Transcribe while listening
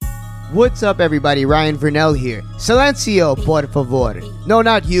What's up, everybody? Ryan Vernell here. Silencio, por favor. No,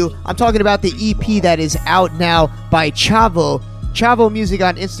 not you. I'm talking about the EP that is out now by Chavo. Chavo Music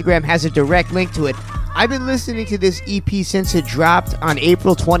on Instagram has a direct link to it. I've been listening to this EP since it dropped on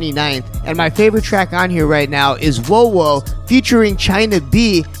April 29th, and my favorite track on here right now is Whoa Whoa featuring China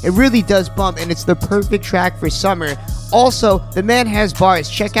B. It really does bump, and it's the perfect track for summer. Also, the man has bars.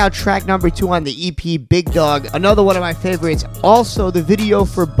 Check out track number 2 on the EP, Big Dog, another one of my favorites. Also, the video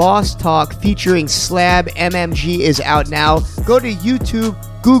for Boss Talk featuring Slab MMG is out now. Go to YouTube,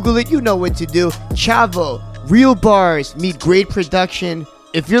 Google it, you know what to do. Chavo, real bars meet great production.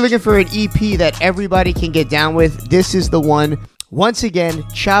 If you're looking for an EP that everybody can get down with, this is the one. Once again,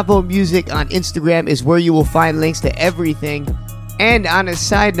 Chavo Music on Instagram is where you will find links to everything. And on a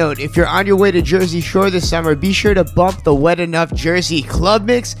side note, if you're on your way to Jersey Shore this summer, be sure to bump the Wet Enough Jersey Club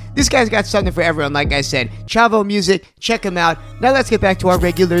Mix. This guy's got something for everyone, like I said. Chavo Music, check him out. Now let's get back to our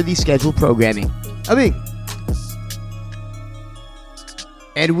regularly scheduled programming.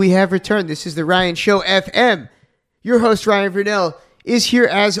 And we have returned. This is the Ryan Show FM. Your host, Ryan Vernell, is here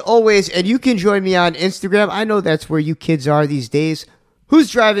as always, and you can join me on Instagram. I know that's where you kids are these days.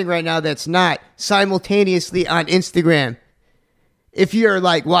 Who's driving right now that's not simultaneously on Instagram? If you're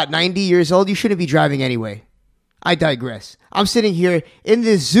 90 years old, you shouldn't be driving anyway. I digress. I'm sitting here in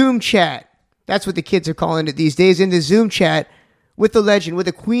the Zoom chat. That's what the kids are calling it these days, in the Zoom chat with the legend, with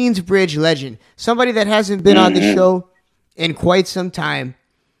a Queensbridge legend, somebody that hasn't been on the show in quite some time.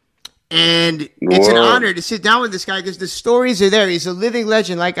 And it's an honor to sit down with this guy because the stories are there. He's a living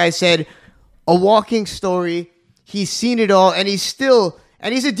legend, like I said, a walking story. He's seen it all, and he's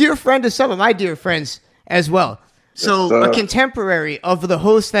a dear friend to some of my dear friends as well. So a contemporary of the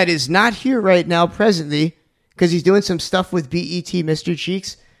host that is not here right now presently because he's doing some stuff with BET, Mr.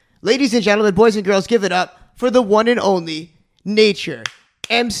 Cheeks. Ladies and gentlemen, boys and girls, give it up for the one and only Nature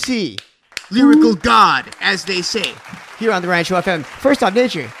MC, lyrical god, as they say, here on the Ryan Show FM. First off,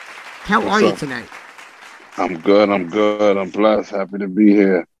 Nature, how are you tonight? I'm good. I'm blessed. Happy to be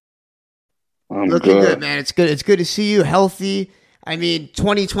here. Looking good, man. It's good. It's good to see you healthy. I mean,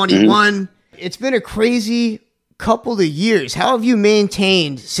 2021, It's been a crazy couple of years. How have you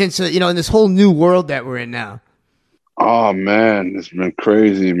maintained since, in this whole new world that we're in now? Oh, man, it's been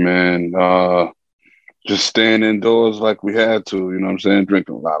crazy, man. Just staying indoors like we had to, you know what I'm saying?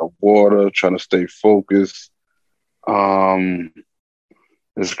 Drinking a lot of water, trying to stay focused.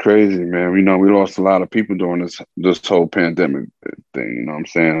 It's crazy, man. We lost a lot of people during this whole pandemic thing, you know what I'm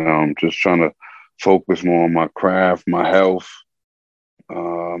saying? I'm just trying to focus more on my craft, my health,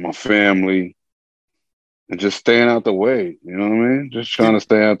 my family, and just staying out the way, you know what I mean? Just trying to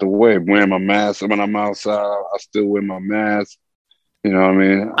stay out the way. Wearing my mask when I'm outside, I still wear my mask. You know what I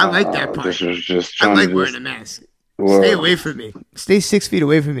mean? I like that part. I like wearing a mask. Stay away from me. Stay 6 feet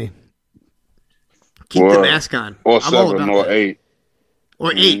away from me. Keep the mask on. Or 7 or 8.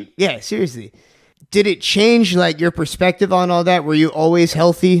 Or 8. Yeah, seriously. Did it change your perspective on all that? Were you always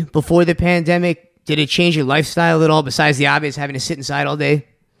healthy before the pandemic? Did it change your lifestyle at all besides the obvious having to sit inside all day?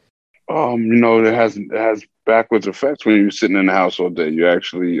 It has backwards effects when you're sitting in the house all day. You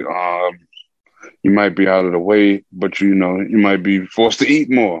actually you might be out of the way, but you might be forced to eat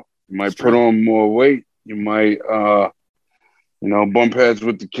more. You might put on more weight. You might bump heads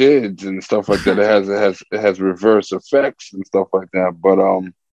with the kids and stuff like that. It has reverse effects and stuff like that. But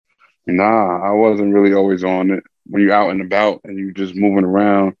I wasn't really always on it. When you're out and about and you're just moving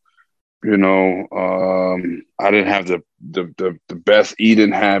around, I didn't have the best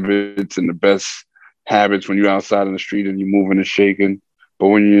eating habits and the best habits when you're outside in the street and you're moving and shaking. But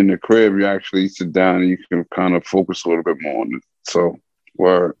when you're in the crib, you actually sit down and you can kind of focus a little bit more on it. So,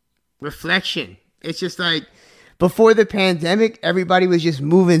 reflection. It's just before the pandemic, everybody was just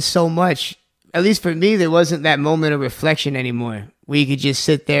moving so much. At least for me, there wasn't that moment of reflection anymore where you could just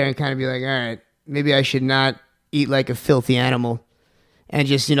sit there and kind of be like, all right, maybe I should not eat like a filthy animal and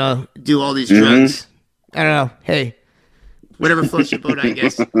just, do all these drugs. I don't know. Hey, whatever floats your boat, I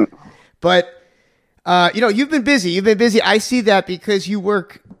guess. But, you've been busy. I see that because you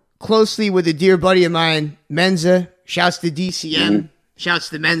work closely with a dear buddy of mine, Menza. Shouts to DCM. Shouts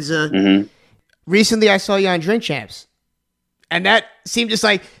to Menza. Recently, I saw you on Drink Champs. And that seemed just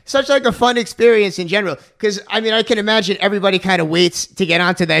such a fun experience in general. Because, I can imagine everybody kind of waits to get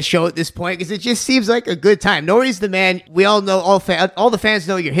onto that show at this point because it just seems like a good time. Nori's the man. We all know, all the fans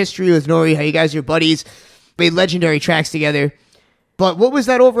know your history with Nori, how you guys are buddies, made legendary tracks together. But what was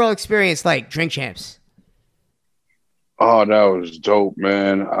that overall experience like, Drink Champs? Oh, that was dope,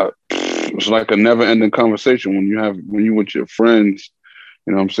 man. It was like a never-ending conversation when you with your friends.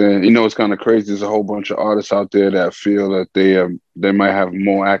 You know what I'm saying? You know, it's kind of crazy. There's a whole bunch of artists out there that feel that they might have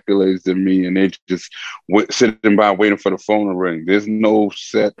more accolades than me, and they just sitting by waiting for the phone to ring. There's no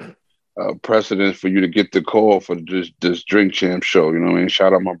set precedence for you to get the call for this Drink Champ show. You know what I mean?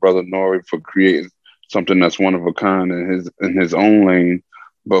 Shout out my brother Nori for creating something that's one of a kind in his own lane.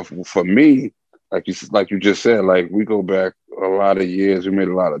 But for me, like you just said, like we go back a lot of years. We made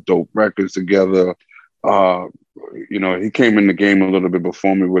a lot of dope records together. You know, he came in the game a little bit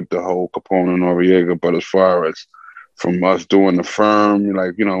before me with the whole Capone and Noriega. But as far as from us doing the firm,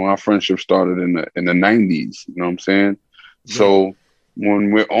 like, you know, our friendship started in the 90s. You know what I'm saying? Yeah. So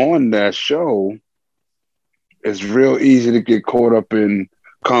when we're on that show, it's real easy to get caught up in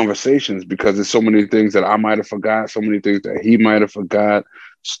conversations because there's so many things that I might have forgot, so many things that he might have forgot,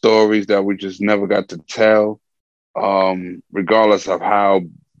 stories that we just never got to tell, regardless of how,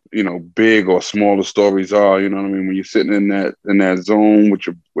 you know, big or small the stories are. You know what I mean? When you're sitting in that zone with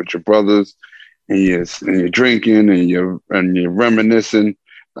your brothers and you're drinking and you're reminiscing.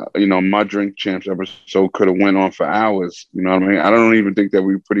 You know, my Drink Champs episode could have went on for hours. You know what I mean? I don't even think that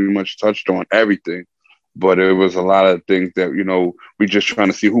we pretty much touched on everything, but it was a lot of things that, you know, we just trying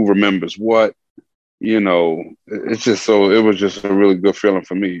to see who remembers what. You know, it was just a really good feeling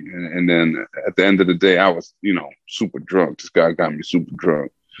for me. And then at the end of the day, I was, you know, super drunk. This guy got me super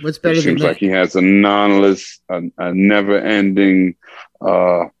drunk. What's better than that? Seems like he has a never-ending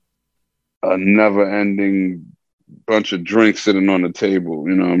bunch of drinks sitting on the table,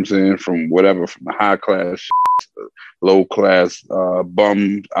 you know what I'm saying? From the high class to low class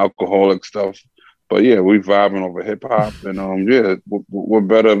bum alcoholic stuff. But yeah, we vibing over hip hop, and yeah, what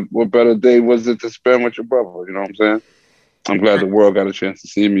better day was it to spend with your brother? You know what I'm saying? I'm glad the world got a chance to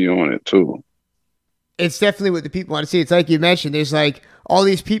see me on it too. It's definitely what the people want to see. It's like you mentioned, there's like all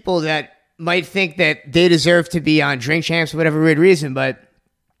these people that might think that they deserve to be on Drink Champs for whatever weird reason, but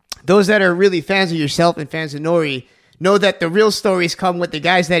those that are really fans of yourself and fans of Nori know that the real stories come with the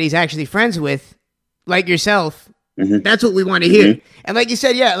guys that he's actually friends with, like yourself. Mm-hmm. That's what we want to hear. Mm-hmm. And like you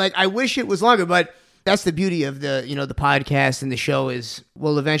said, yeah, like I wish it was longer, but that's the beauty of the, you know, the podcast and the show is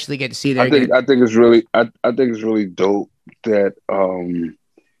we'll eventually get to see that. I think it's really dope that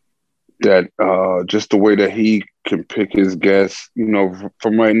just the way that he can pick his guests. You know,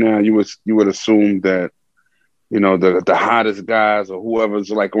 from right now, you would assume that, you know, the hottest guys or whoever's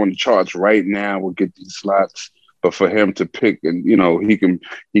like on the charts right now will get these slots. But for him to pick, and you know, he can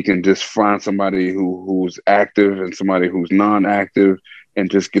just find somebody who's active and somebody who's non-active, and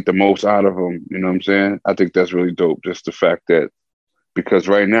just get the most out of them. You know what I'm saying? I think that's really dope. Just the fact that, because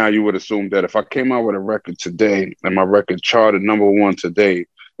right now you would assume that if I came out with a record today and my record charted #1 today,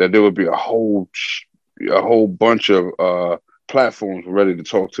 that there would be a whole bunch of platforms ready to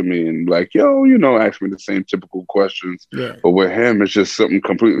talk to me and like, yo, you know, ask me the same typical questions. Yeah. But with him, it's just something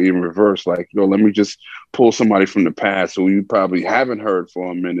completely in reverse. Like, yo, let me just pull somebody from the past who you probably haven't heard for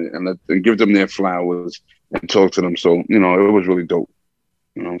a minute and give them their flowers and talk to them. So, you know, it was really dope.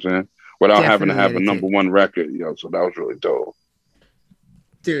 You know what I'm saying? Without having to have a #1 record, you know, so that was really dope.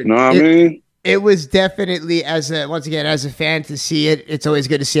 Dude, you know what I mean? It was definitely, as a fan to see it, it's always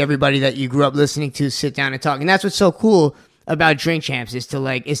good to see everybody that you grew up listening to sit down and talk. And that's what's so cool about Drink Champs is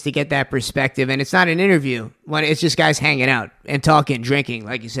to get that perspective. And it's not an interview when it's just guys hanging out and talking, drinking,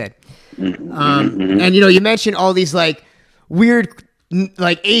 like you said. Mm-hmm. And, you know, you mentioned all these like weird,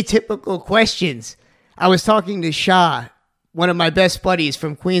 like atypical questions. I was talking to Shah, one of my best buddies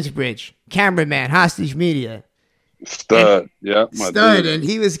from Queensbridge, cameraman, Hostage Media. Stud, yeah. Stud, and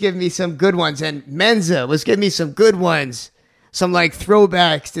he was giving me some good ones. And Menza was giving me some good ones. Some like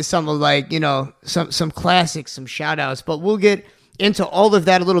throwbacks to some of like, you know, some classics, some shout outs. But we'll get into all of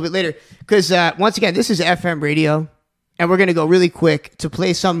that a little bit later. Because once again, this is FM radio. And we're going to go really quick to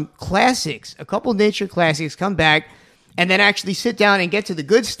play some classics, a couple nature classics, come back, and then actually sit down and get to the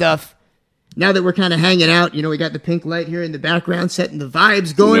good stuff. Now that we're kind of hanging out, you know, we got the pink light here in the background, setting the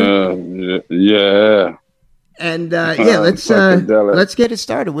vibes going. Yeah. And let's get it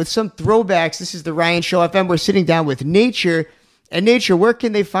started with some throwbacks. This is the Ryan Show FM. We're sitting down with Nature. And Nature, where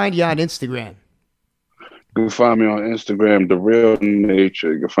can they find you on Instagram? You can find me on Instagram, The Real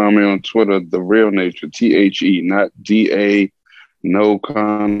Nature. You can find me on Twitter, The Real Nature, THE, not DA, no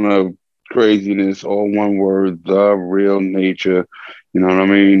kind of craziness, all one word, The Real Nature. You know what I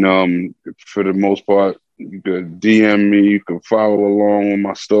mean? For the most part, you could DM me, you can follow along with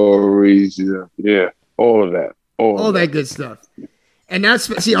my stories. Yeah, all of that. All that good stuff. And now,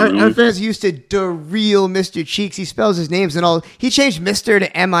 see, our fans used to The Real Mr. Cheeks. He spells his names and all. He changed Mr.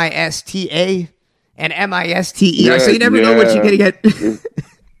 to MISTA and MISTE. So you never know what you're going to get.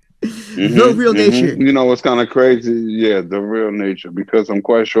 The Real Nature. You know what's kind of crazy? Yeah, The Real Nature. Because I'm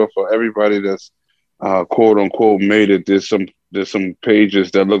quite sure for everybody that's quote unquote made it, there's some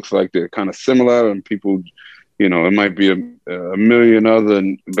pages that looks like they're kind of similar, and people, you know, it might be a million other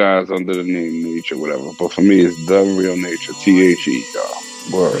guys under the name Nature, whatever. But for me, it's The Real Nature. THE, y'all.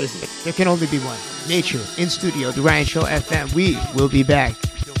 Word. Crazy. There can only be one. Nature in studio. The Ryan Show FM. We will be back.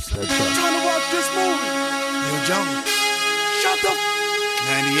 Let's go. I'm trying to watch this movie. Yo, Jungle. Shut the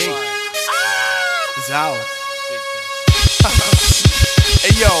 98. It's ours.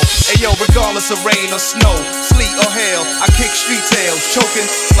 Hey yo, regardless of rain or snow, sleet or hail, I kick street tails, choking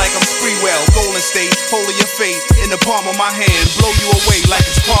like I'm Spreewell. Golden State, holding your fate in the palm of my hand, blow you away like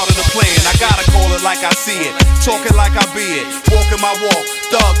it's part of the plan. I gotta call it like I see it, talking like I be it, walking my walk,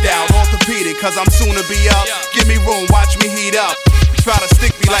 thugged out, orthopedic, cause I'm soon to be up. Give me room, watch me heat up. Try to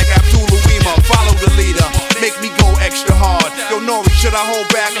stick me like Abdul Uwima, follow the leader, make me go extra hard. Yo, Nori, should I hold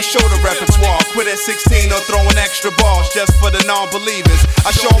back or show the repertoire? Quit at 16 or throwing extra balls just for the non-believers. I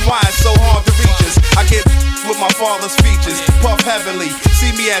show them why it's so hard to reach us. I get with my father's features, puff heavily.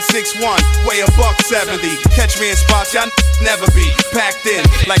 See me at 6'1", weigh $170. Catch me in spots y'all never be. Packed in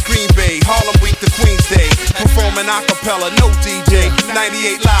like Green Bay, Harlem Week to Queens Day. Performing acapella, no DJ.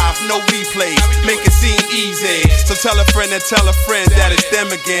 98 live, no replays. Make it seem easy. So tell a friend and tell a friend that it's them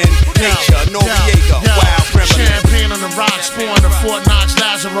again. Nature, Noriega, wild criminal. Champagne on the rocks, pouring the Fort Knox,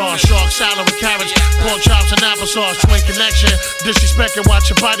 Lazarus. Shark salad with carrots, pork chops and applesauce. Twin connection, disrespecting, watch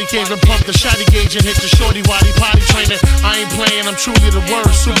your body cave and pump the shotty gauge and hit the shorty waddy potty training. I ain't playing, I'm truly the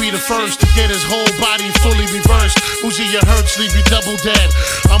worst. Who'll be the first to get his whole body fully reversed? Uzi your hurt, sleep you double dead.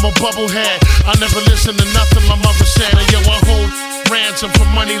 I'm a bubblehead, I never listen to nothing my mother said. And yo, I hold ransom for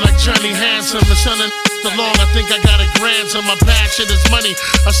money like Johnny Handsome. The son of along, I think I got a grandson. My passion is money,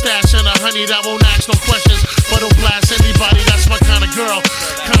 a stash and a honey that won't ask no questions, but don't blast anybody. That's my kind of girl,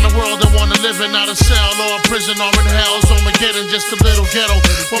 kind of world I wanna live in. Not a cell or a prison or in hell's Armageddon, just a little ghetto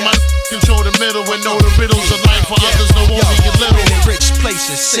where my control the middle and know the riddles of life for others know only get little. In rich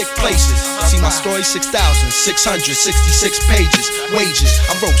places, sick places. See my story, 6,666 pages. Wages,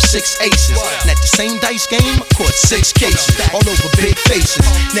 I wrote 6 aces. And at the same dice game, I caught 6 cases. All over big faces.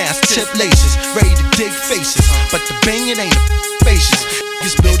 Now it's tip laces, ready to dig faces. But the banging ain't a faces.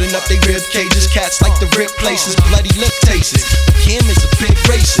 Niggas building up they rib cages. Cats like the rip places, bloody lip tastes. But Kim is a big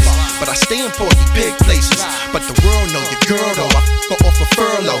racist, but I stay in 40 big places. But the world know your girl though. I go off a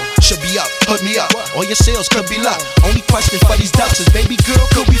furlough. Should be up, hook me up. All your sales could be luck. Only question for these ducks is, baby girl,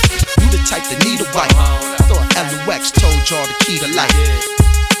 could we you the type that need a wife? I thought LUX told y'all the key to life.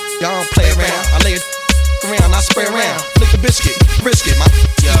 Y'all don't play around. I lay it around, I spray around. Flick a biscuit, risk it. My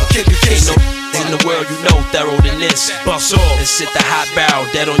kid you kiss it. In the world you know thorough than this. Bust off and sit the hot barrel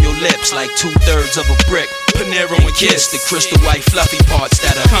dead on your lips like 2/3 of a brick. Panero and kiss the crystal white fluffy parts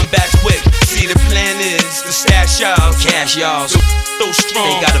that'll come back quick. See the plan is to stash y'all, cash y'all. So strong,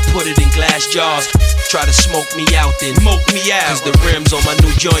 they gotta put it in glass jars. Try to smoke me out, then smoke me out. Cause the rims on my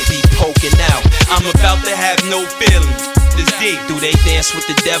new joint be poking out. I'm about to have no feelings. This deep, do they dance with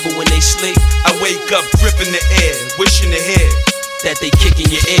the devil when they sleep? I wake up dripping the air, wishing to hear that they kick in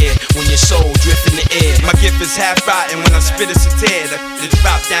your ear when your soul drift in the air. My gift is half rotten, when I spit it's a tear. It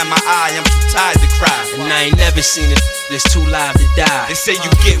drop down my eye, I'm too tired to cry. And I ain't never seen it that's too live to die. They say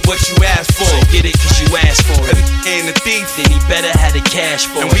you get what you ask for, so get it cause you asked for it. Ain't a thief, then he better have the cash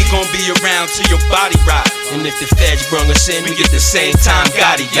for it. And we gon' be around till your body rot. And if the feds brung us in, we get the same time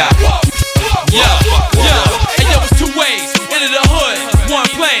Gotti got. Yo, hey yo, it's 2 ways into the hood, 1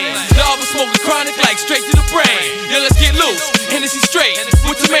 plane. The other smoking chronic like straight to the brain. Yo, let's get loose, Hennessy straight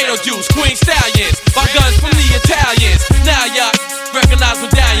with tomato juice, Queen Stallions, by guns from the Italians. Now y'all recognize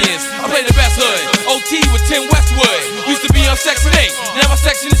medallions. I play the best hood, OT with Tim Westwood. Used to be on section 8, now my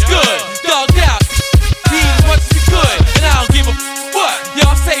section is good. Dogged out, need as much as you could, and I don't give a what.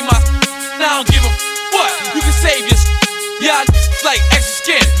 Y'all say my, and I don't give a what. You can save your, y'all like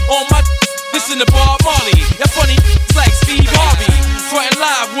extra skin on my. Listen to Bob Marley, that funny like Steve Harvey. Frontin'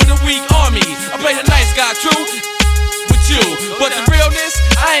 live with a weak army. I play the nice guy, true, with you. But the realness,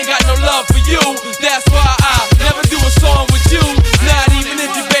 I ain't got no love for you. That's why I never do a song with you. Not even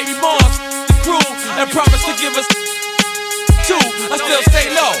if your baby mom's the crew and promise to give us 2. I still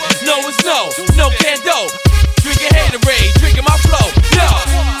say no, no is no, no can do. Drinking Haterade, drinking my flow, no.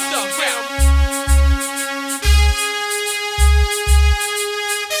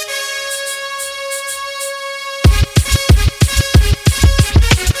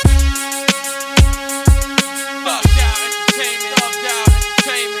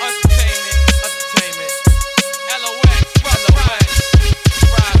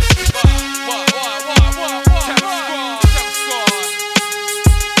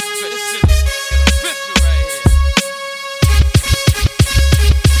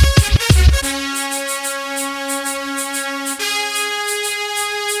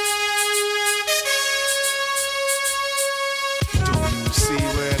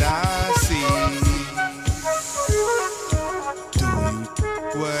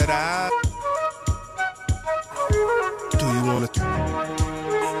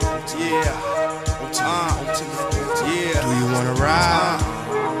 Yeah. Do you wanna ride?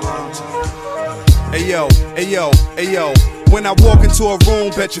 Hey yo. When I walk into a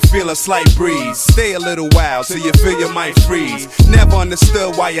room, bet you feel a slight breeze. Stay a little while till you feel you might freeze. Never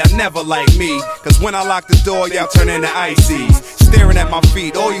understood why y'all never like me. Cause when I lock the door, y'all turn into ices. Staring at my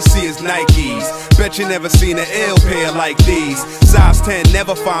feet, all you see is Nikes. Bet you never seen an ill pair like these. Size 10,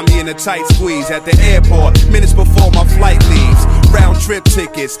 never find me in a tight squeeze. At the airport, minutes before my flight leaves. Round trip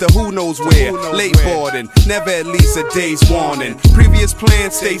tickets to who knows where. Late boarding, never at least a day's warning. Previous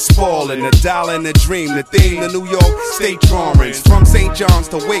plans stay spoiling. A dollar and a dream, the theme, the New York State drawings. From St. John's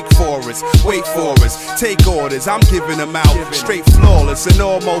to Wake Forest, take orders, I'm giving them out. Straight flawless in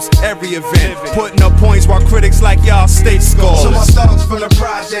almost every event. Putting up points while critics like y'all stay scoreless. So my thugs from the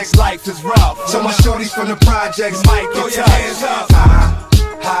projects, life is rough. So my shorties from the projects, might get your hands up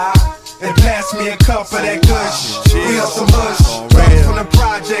high, and pass me a cup of that kush. We on some hush. Thugs from the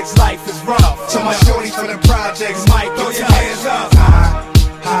projects, life is rough. So my shorties from the projects, might get your hands up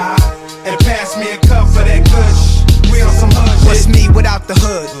high, and pass me a cup of that kush. What's me without the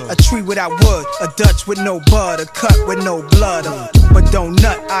hood? A tree without wood, a Dutch with no bud, a cut with no blood. But don't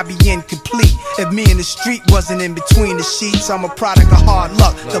nut, I be incomplete. If me in the street wasn't in between the sheets, I'm a product of hard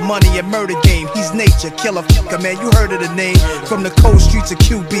luck. The money and murder game, he's nature, killer fucker, man. You heard of the name from the cold streets of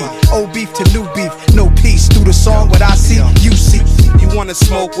QB. Old beef to new beef, no peace. Through the song, what I see, you see. You wanna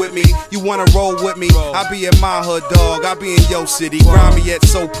smoke with me, you wanna roll with me. I be in my hood, dog, I be in your city. Grimy yet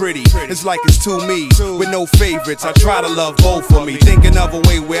so pretty, it's like it's two me's with no favorites. I try to love both of me, thinking of a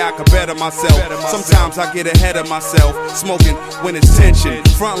way where I could better myself. Sometimes I get ahead of myself, smoking when it's tension,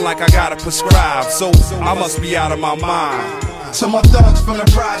 frontin' like I gotta prescribe, so I must be out of my mind. So my thugs from the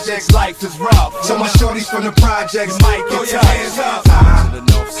projects, life is rough. So my shorties from the projects, might get your hands up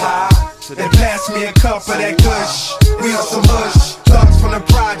high, and pass me a cup of that kush. We on some hush. Thugs from the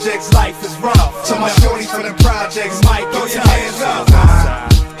projects, life is rough. So my shorties from the projects, might get your hands up high,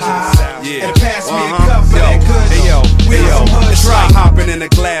 and pass me a cup of that kush. Try hopping in a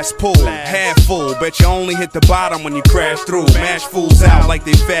glass pool, half full. Bet you only hit the bottom when you crash through. Mash fools out like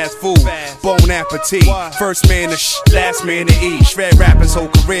they fast food. Bon appetit. First man to last man to eat. Shred rappers' whole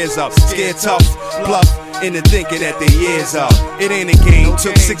careers up. Scared tough, bluff into thinking that their years up. It ain't a game.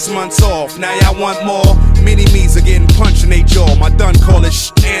 Took 6 months off. Now y'all want more? Mini-me's are getting punched in they jaw. My done call it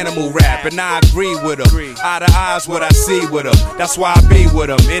animal rap, and I agree with them. Eye to eyes what I see with them. That's why I be with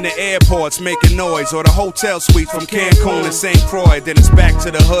them. In the airports making noise, or the hotel suites from Cancun to St. Croix. Then it's back to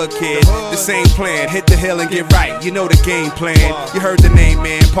the hood, kid. The same plan, hit the hill and get right. You know the game plan. You heard the name,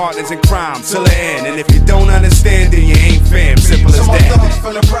 man. Partners in crime till the end. And if you don't understand, then you ain't fam. Simple as that. So my thugs that.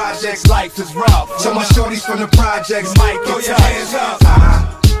 from the projects, life is rough. So my shorties from the projects, might get your hands up high,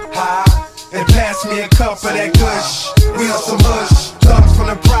 and pass me a cup of that kush. We on some hush. Thugs from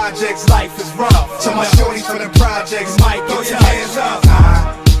the projects, life is rough. So my shorties from the projects, might get your hands up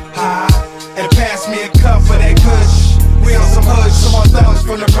high, and pass me a cup of that kush. We on some hush. So my thugs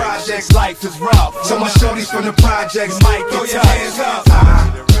from the projects, life is rough. So my shorties from the projects, might get your hands up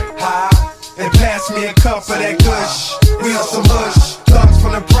high, and pass me a cup of that kush. We on some hush. Thugs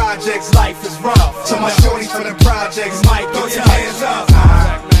from the projects, life is rough. So my shorties from the projects, might get your hands up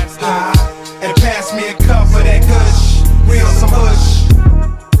high, and pass me a cup of that kush. We on some hush.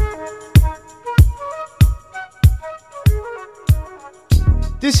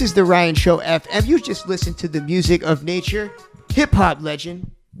 This is the Ryan Show FM. You just listened to the music of nature, hip-hop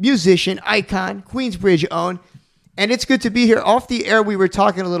legend, musician, icon, Queensbridge own. And it's good to be here. Off the air, we were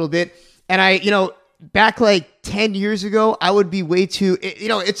talking a little bit. And back like 10 years ago, I would be way too,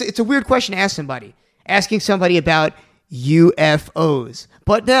 it's a weird question to ask somebody. Asking somebody about UFOs.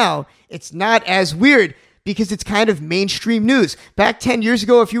 But now, it's not as weird because it's kind of mainstream news. Back 10 years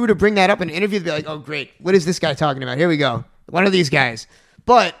ago, if you were to bring that up in an interview, they'd be like, oh, great. What is this guy talking about? Here we go. One of these guys.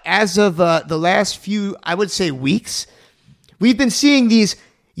 But as of the last few, I would say, weeks, we've been seeing these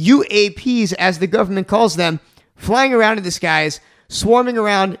UAPs, as the government calls them, flying around in the skies, swarming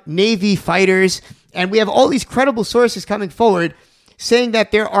around Navy fighters, and we have all these credible sources coming forward saying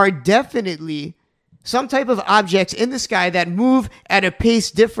that there are definitely some type of objects in the sky that move at a pace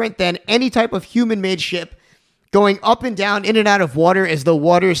different than any type of human-made ship, going up and down, in and out of water, as though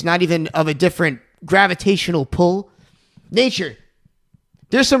water is not even of a different gravitational pull. Nature.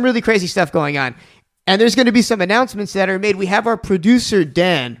 There's some really crazy stuff going on. And there's going to be some announcements that are made. We have our producer,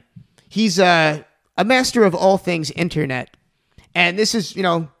 Dan. He's a master of all things internet. And this is,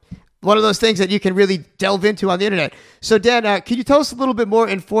 one of those things that you can really delve into on the internet. So, Dan, can you tell us a little bit more,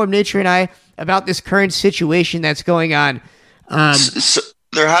 inform Nature and I, about this current situation that's going on? So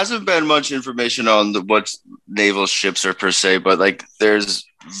there hasn't been much information on what naval ships are per se, but there's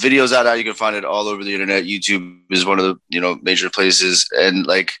videos out now. You can find it all over the internet. YouTube is one of the, you know, major places. And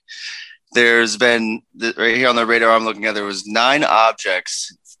like, there's been right here on the radar I'm looking at, there was 9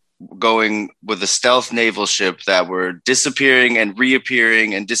 objects going with a stealth naval ship that were disappearing and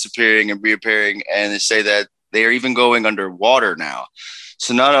reappearing and disappearing and reappearing. And they say that they are even going underwater now.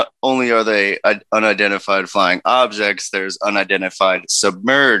 So not only are they unidentified flying objects, there's unidentified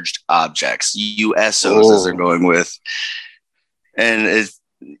submerged objects, USOs as they're going with. And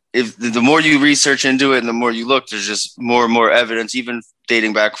if the more you research into it and the more you look, there's just more and more evidence, even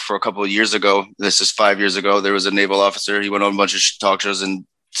dating back for a couple of years ago. This is 5 years ago. There was a naval officer. He went on a bunch of talk shows and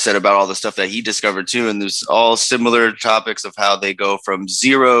said about all the stuff that he discovered too. And there's all similar topics of how they go from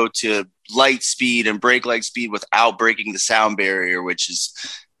 0 to light speed and brake light speed without breaking the sound barrier, which is,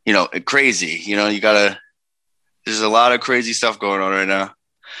 you know, crazy. You know, there's a lot of crazy stuff going on right now.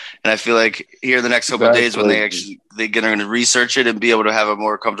 And I feel like here the next couple of days when they're going to research it and be able to have a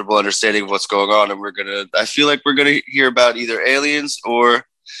more comfortable understanding of what's going on. And I feel like we're going to hear about either aliens or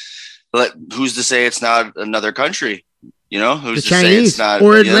who's to say it's not another country, you know, who's the to Chinese say it's not,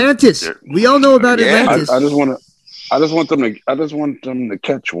 or Atlantis. We all know about Atlantis. I just want them to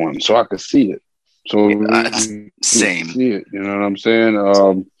catch one so I can see it. So same. See it, you know what I'm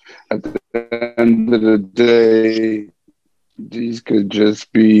saying? At the end of the day, these could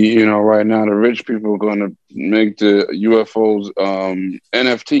just be, you know, right now the rich people are going to make the UFOs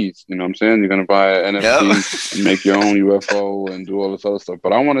NFTs. You know what I'm saying? You're going to buy an NFT and make your own UFO and do all this other stuff.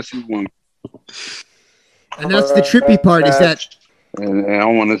 But I want to see one. And that's the trippy part is that. And I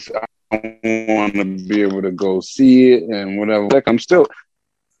want to be able to go see it and whatever. Like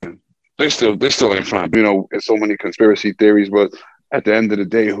they still ain't fine. You know, there's so many conspiracy theories, but at the end of the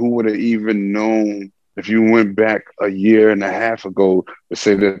day, who would have even known if you went back a year and a half ago to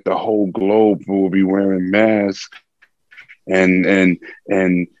say that the whole globe will be wearing masks and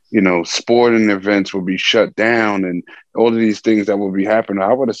you know, sporting events will be shut down and all of these things that will be happening,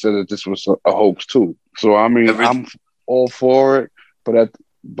 I would have said that this was a hoax too. So I mean, I'm all for it,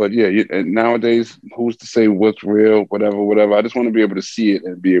 but yeah, nowadays, who's to say what's real, whatever. I just want to be able to see it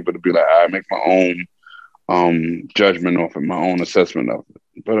and be able to be like, I make my own judgment of it, my own assessment of it.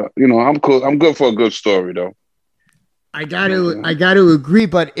 But you know, I'm cool. I'm good for a good story, though. I got to agree.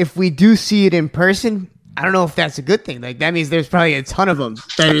 But if we do see it in person, I don't know if that's a good thing. Like that means there's probably a ton of them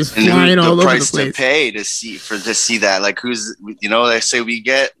that is flying all over the place. The price to pay to see that, like who's, you know, they say we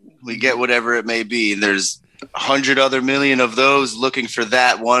get whatever it may be, and there's 100 other million of those looking for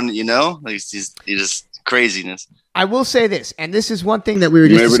that one. You know, like it's just craziness. I will say this, and this is one thing that we were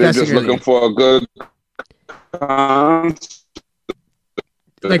just discussing. Maybe they're just earlier. looking for a good.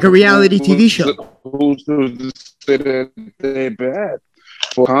 Like a reality TV show. Who's to say that they're bad?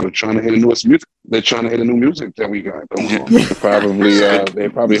 They're trying to hit the newest music. They're trying to hit the new music that we got going on. They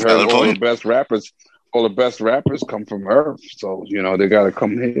probably heard all the best rappers. All the best rappers come from Earth, so you know they got to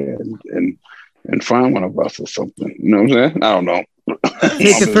come here and find one of us or something. You know what I'm saying? I don't know.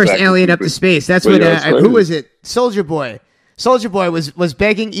 Take the first alien up to space. That's what. Who was it? Soldier Boy. Soldier Boy was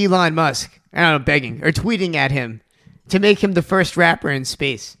begging Elon Musk. I don't know, begging or tweeting at him to make him the first rapper in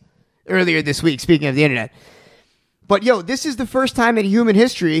space earlier this week, speaking of the internet. But yo, this is the first time in human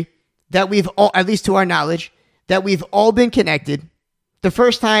history that we've all, at least to our knowledge, that we've all been connected. The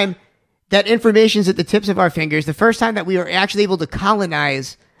first time that information's at the tips of our fingers. The first time that we are actually able to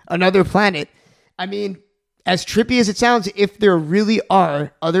colonize another planet. I mean, as trippy as it sounds, if there really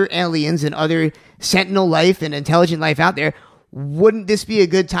are other aliens and other sentinel life and intelligent life out there, wouldn't this be a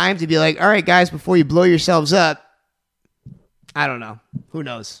good time to be like, all right, guys, before you blow yourselves up, I don't know. Who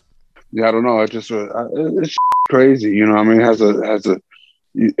knows? Yeah, I don't know. It's crazy. You know, I mean,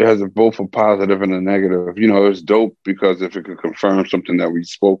 it has both a positive and a negative. You know, it's dope because if it could confirm something that we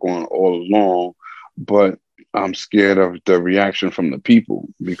spoke on all along, but I'm scared of the reaction from the people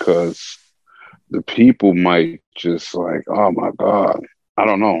because the people might just like, oh my God, I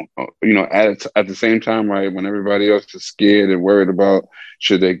don't know. You know, at the same time, right, when everybody else is scared and worried about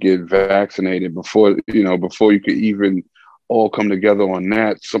should they get vaccinated before you could even all come together on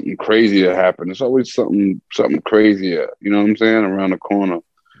that, something crazy to happen. It's always something crazier, you know what I'm saying, around the corner.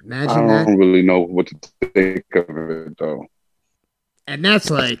 Imagine I don't really know what to think of it though. And that's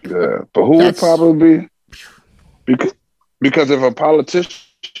like, yeah, but who would probably because if a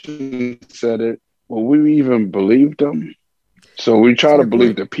politician said it, will we even believe them? So we try to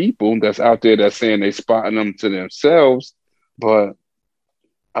believe the people that's out there that's saying they spotting them to themselves, but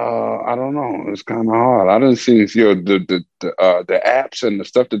I don't know. It's kind of hard. I didn't see the apps and the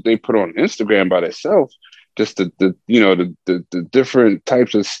stuff that they put on Instagram by themselves. Just the different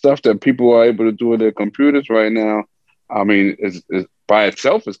types of stuff that people are able to do with their computers right now. I mean, it's by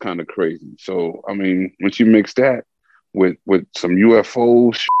itself is kind of crazy. So, I mean, once you mix that with some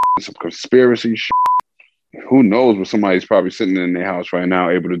UFO shit, some conspiracy shit, who knows what somebody's probably sitting in their house right now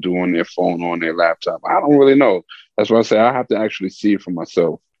able to do on their phone or on their laptop. I don't really know. That's why I say I have to actually see it for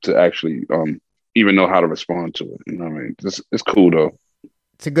myself to actually even know how to respond to it. You know what I mean? It's cool, though.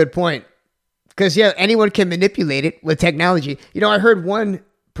 It's a good point. Because, yeah, anyone can manipulate it with technology. You know, I heard one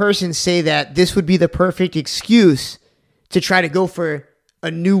person say that this would be the perfect excuse to try to go for a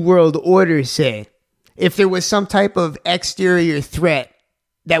new world order, say. If there was some type of exterior threat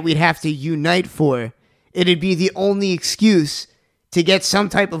that we'd have to unite for, it'd be the only excuse to get some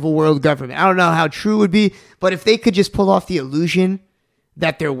type of a world government. I don't know how true it would be, but if they could just pull off the illusion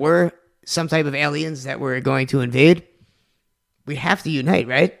that there were some type of aliens that were going to invade, we'd have to unite,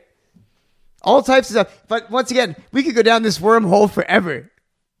 right? All types of stuff. But once again, we could go down this wormhole forever.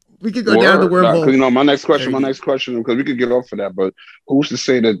 We could go down the wormhole. You know, my next question, because we could get off of that, but who's to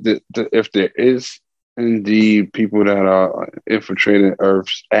say that if there is indeed people that are infiltrating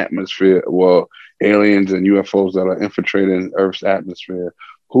Earth's atmosphere, well, aliens and UFOs that are infiltrating Earth's atmosphere,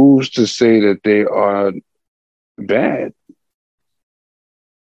 who's to say that they are bad?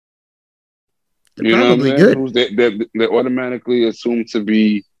 They're probably good. They're automatically assumed to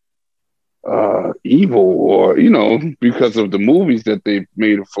be evil, or, you know, because of the movies that they've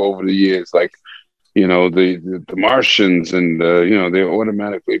made for over the years, like, you know, the Martians, and you know, they're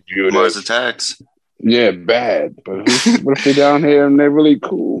automatically viewed Mars as Attacks. Yeah, bad. But what if they're down here and they're really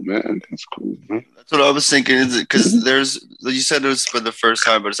cool, man? That's cool, man. That's what I was thinking. Because you said it was for the first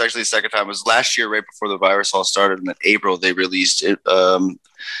time, but it's actually the second time. It was last year, right before the virus all started, and in April they released it.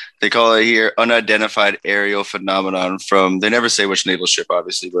 They call it here unidentified aerial phenomenon from. They never say which naval ship,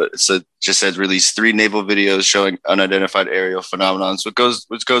 obviously, but just said released 3 naval videos showing unidentified aerial phenomenons.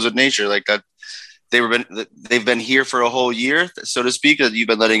 Which goes with nature, like that. They've been here for a whole year, so to speak, that you've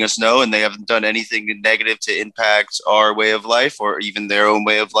been letting us know, and they haven't done anything negative to impact our way of life or even their own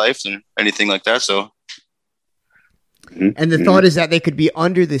way of life or anything like that. So, and the thought is that they could be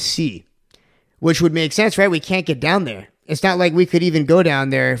under the sea, which would make sense, right? We can't get down there. It's not like we could even go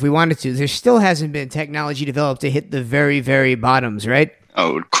down there if we wanted to. There still hasn't been technology developed to hit the very, very bottoms, right?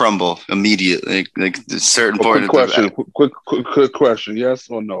 Oh, it would crumble immediately. Like a certain point. Quick question. Yes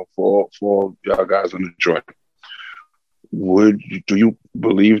or no for y'all guys on the joint? Do you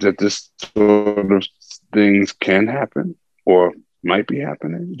believe that this sort of things can happen or might be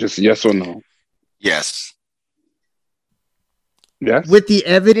happening? Just yes or no? Yes. Yes. With the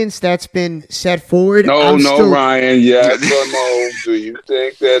evidence that's been set forward, Ryan. Yes or no? Do you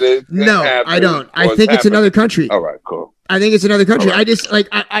think that it can happen? I don't. I think it's another country. All right, cool. I think it's another country. Right. I just like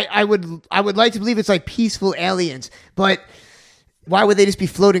I would like to believe it's like peaceful aliens, but why would they just be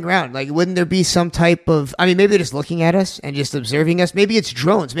floating around? Like, wouldn't there be some type of? I mean, maybe they're just looking at us and just observing us. Maybe it's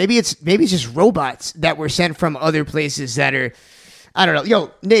drones. Maybe it's just robots that were sent from other places that are. I don't know.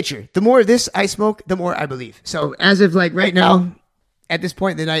 Yo, nature. The more of this I smoke, the more I believe. So as of like right now, at this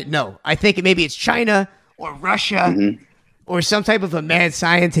point in the night, no. I think maybe it's China or Russia or some type of a mad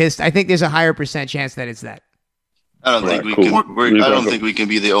scientist. I think there's a higher % chance that it's that. I don't think we can. I don't think we can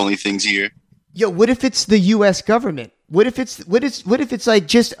be the only things here. Yo, what if it's the U.S. government? What if it's like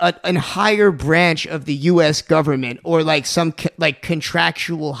just a higher branch of the U.S. government, or like some like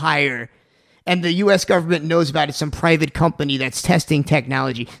contractual hire, and the U.S. government knows about it? Some private company that's testing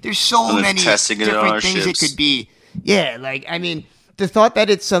technology. There's so many different things it could be. Yeah, like I mean, the thought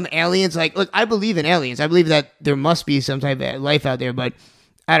that it's some aliens. Like, look, I believe in aliens. I believe that there must be some type of life out there, but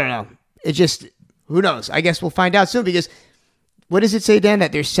I don't know. It just. Who knows? I guess we'll find out soon, because what does it say, Dan,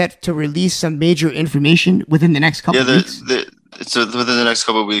 that they're set to release some major information within the next couple of weeks? So within the next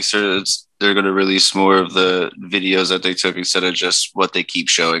couple of weeks, they're going to release more of the videos that they took instead of just what they keep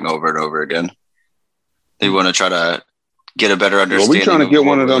showing over and over again. They want to try to get a better understanding. We're trying to get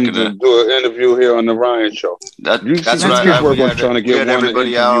one of them to do an interview here on the Ryan Show. That's what we're trying to get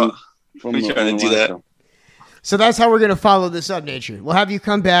everybody out. We're trying to do that. Show. So that's how we're going to follow this up, Nature. We'll have you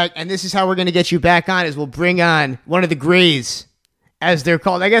come back, and this is how we're going to get you back on, is we'll bring on one of the Greys, as they're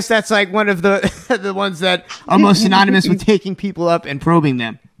called. I guess that's like one of the the ones that are most synonymous with taking people up and probing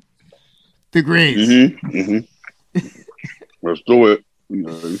them. The Greys. Let's do it.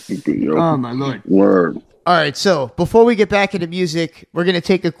 Oh, my Lord. Word. All right, so before we get back into music, we're going to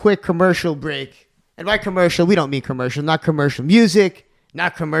take a quick commercial break. And by commercial, we don't mean commercial, not commercial music,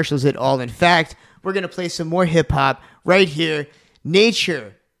 not commercials at all. In fact, we're going to play some more hip-hop right here.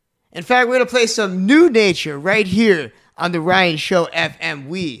 Nature. In fact, we're going to play some new Nature right here on the Ryan Show FM.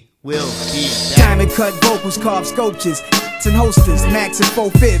 We will be back. Diamond cut vocals, carved sculptures, and hostess, max and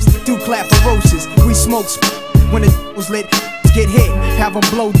 4/5, do clap ferocious. We smoke When the was lit, get hit, have them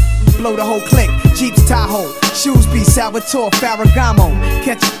blow the whole clique. Jeeps Tahoe, shoes be Salvatore Ferragamo.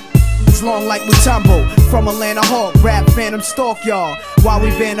 Catch it's long like Mutombo. From Atlanta Hawk, rap phantom stalk y'all. While we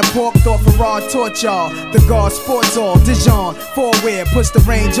ban the pork, thought Farrar taught y'all. The guard sports all, Dijon, four-wear, push the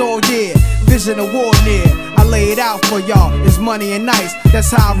range all year. Vision of war near, I lay it out for y'all. It's money and nice,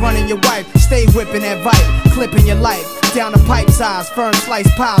 that's how I'm running your wife. Stay whipping that vibe, clipping your life. Down the pipe size, firm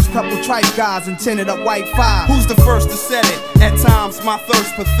slice piles, couple tripe guys and tinted up white five. Who's the first to set it? At times my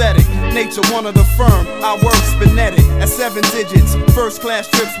thirst pathetic. Nature one of the firm, our work spinetic. At 7 digits, first class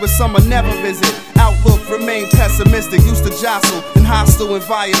trips with some I never visit. Outlook remain pessimistic, used to jostle in hostile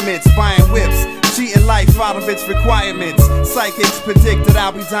environments. Buying whips, cheating life out of its requirements. Psychics predict that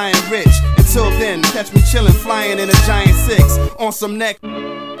I'll be dying rich. Until then, catch me chillin', flying in a giant 6 on some neck.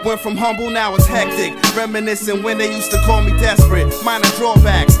 Went from humble, now it's hectic. Reminiscing when they used to call me desperate. Minor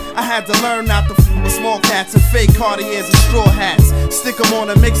drawbacks, I had to learn not to f with small cats and fake Cartiers and straw hats. Stick them on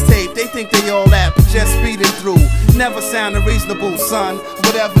a mixtape, they think they all that, but just speeding through. Never sounded reasonable, son.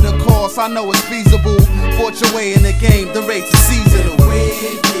 Whatever the cost, I know it's feasible. Bought your way in the game, the rates are seasonal. We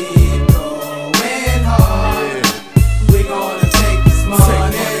keep going hard. We gonna take this money.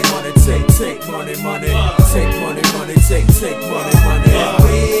 Take money, take money, money. Take money, money, take money, money.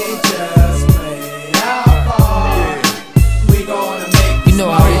 We just play our part. We gonna make this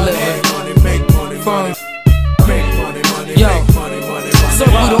how we live. make money, money. Make money, money, Yo. make money, money.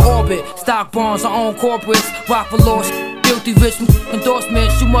 Circle the orbit, stock bonds, our own corporates, rock for lost. Guilty rich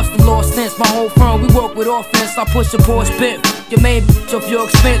endorsements, you must have lost sense. My whole firm, we work with offense. I push a Porsche bent. Your main bitch of your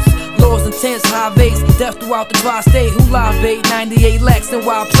expense. Laws intense, high base, death throughout the tri-state. Who live bait? 98 Lex in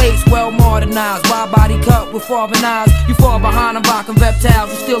wild place, well modernized. Wide body cut with foreign eyes. You fall behind them, rockin'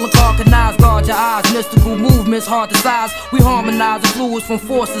 reptiles. You still a carcanized, guard your eyes. Mystical movements, hard to size. We harmonize the fluids from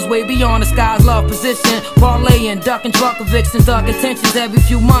forces way beyond the skies. Love position, parlaying, ducking truck evictions, dark intentions. Every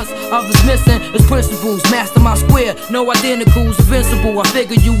few months, others missing. It's principles, master my square. No identicals, invincible. I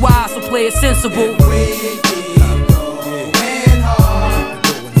figure you wise, so play it sensible. We keep going hard.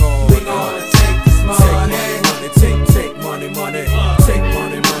 We gonna take this money. Take money, money. Take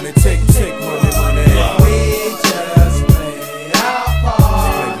money, money. Take money, money. We just play our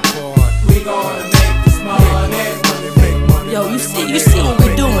part. We gonna make this money. Yo, you see what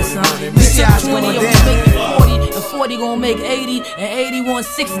we're doing, son. We got 20, we making 40, and 40 gonna make 80, and 80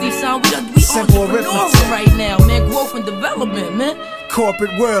 160, son. We entrepreneurial right now, man. Growth and development, man.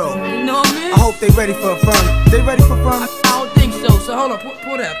 Corporate world. You know what I mean? I hope they ready for a firm. They ready for firm? I don't think so. So hold on,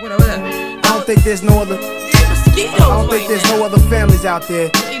 pull that. I don't think there's no other. Mosquitoes. I don't think there's no other families out there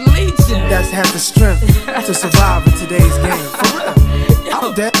They leeching. that has the strength to survive in today's game. For real.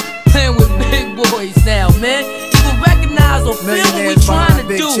 I'm dead. Playing with big boys now, man. Either recognize or feel what we Millionaires trying behind to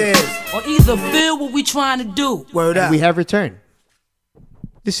big do, chairs. or either feel what we trying to do. Word up. We have returned.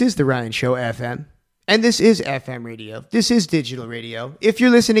 This is the Ryan Show FM, and this is FM radio. This is digital radio. If you're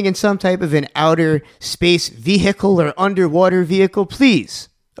listening in some type of an outer space vehicle or underwater vehicle, please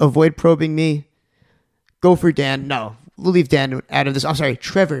avoid probing me. Go for Dan. No, we'll leave Dan out of this. I'm sorry,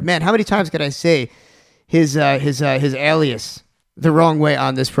 Trevor. Man, how many times could I say his alias the wrong way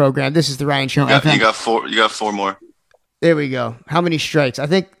on this program? This is the Ryan Show FM. You got four more. There we go. How many strikes? I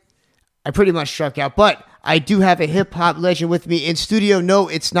think I pretty much struck out, but I do have a hip-hop legend with me in studio. No,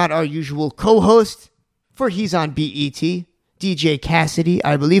 it's not our usual co-host, for he's on BET, DJ Cassidy,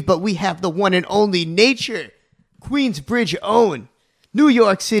 I believe, but we have the one and only Nature, Queensbridge own, New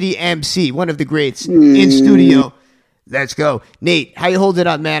York City MC, one of the greats in studio. Let's go. Nate, how you holding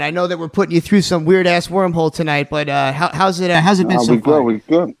up, man? I know that we're putting you through some weird-ass wormhole tonight, but how's it been so far? We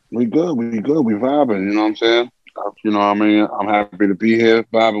good. We vibing, you know what I'm saying? You know what I mean? I'm happy to be here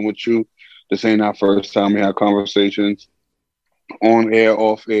vibing with you. This ain't our first time we have conversations. On air,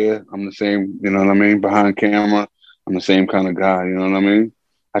 off air, I'm the same, you know what I mean? Behind camera, I'm the same kind of guy, you know what I mean?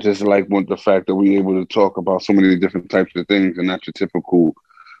 I just like the fact that we're able to talk about so many different types of things and not your typical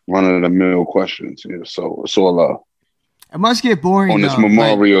run-of-the-mill questions. You know? So it's all love. It must get boring on this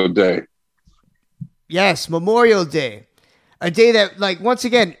Memorial Day. Yes, Memorial Day. A day that, like, once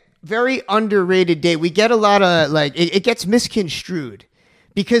again, very underrated day. We get a lot of, like, it gets misconstrued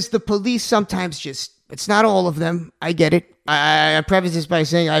because the police sometimes just, it's not all of them. I get it. I preface this by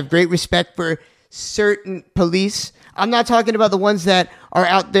saying I have great respect for certain police. I'm not talking about the ones that are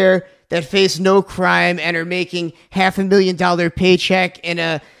out there that face no crime and are making $500,000 paycheck in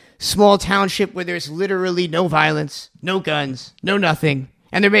a small township where there's literally no violence, no guns, no nothing.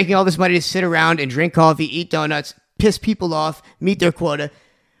 And they're making all this money to sit around and drink coffee, eat donuts, piss people off, meet their quota.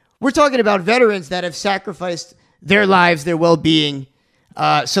 We're talking about veterans that have sacrificed their lives, their well-being,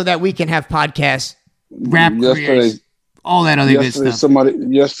 so that we can have podcasts rap careers, all that other good stuff.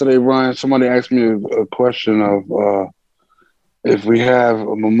 Yesterday, Ryan, somebody asked me a question of if we have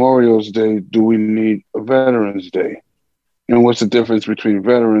a Memorial Day, do we need a Veterans Day? And what's the difference between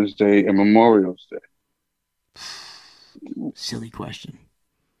Veterans Day and Memorial Day? Silly question.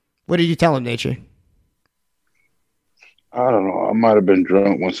 What did you tell him, Nature? I don't know. I might have been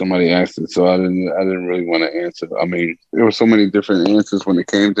drunk when somebody asked it, so I didn't really want to answer. I mean, there were so many different answers when it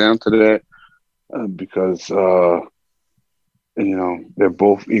came down to that, because they're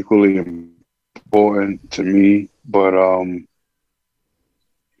both equally important to me. But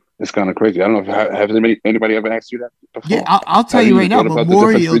it's kind of crazy. I don't know if have anybody ever asked you that before? Yeah, I'll tell you right now.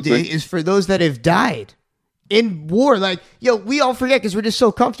 Memorial Day is for those that have died in war. Like, we all forget because we're just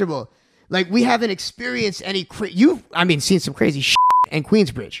so comfortable. Like, we haven't experienced any seen some crazy shit in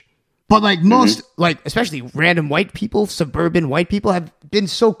Queensbridge. But like most, like especially random white people, suburban white people have been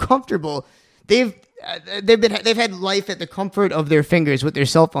so comfortable. They've had life at the comfort of their fingers with their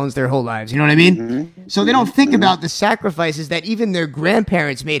cell phones their whole lives. You know what I mean? So they don't think about the sacrifices that even their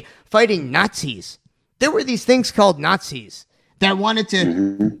grandparents made fighting Nazis. There were these things called Nazis that wanted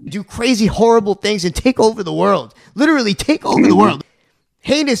to do crazy, horrible things and take over the world. Literally take over the world.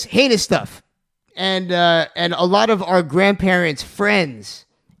 Heinous stuff. And a lot of our grandparents' friends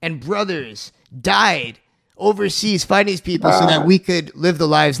and brothers died overseas fighting these people so that we could live the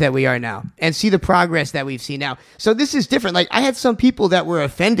lives that we are now and see the progress that we've seen now. So this is different. Like, I had some people that were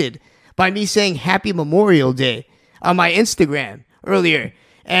offended by me saying Happy Memorial Day on my Instagram earlier.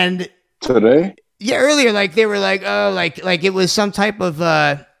 And today? Yeah, earlier, like they were like, oh, like it was some type of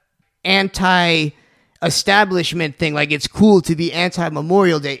anti-establishment thing. Like, it's cool to be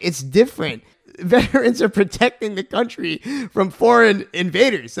anti-Memorial Day. It's different. Veterans are protecting the country from foreign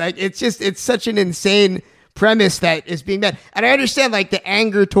invaders. Like, it's such an insane premise that is being met. And I understand, like, the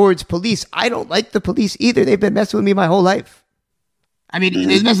anger towards police. I don't like the police either. They've been messing with me my whole life. I mean,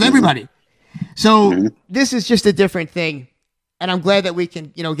 they mess with everybody. So this is just a different thing. And I'm glad that we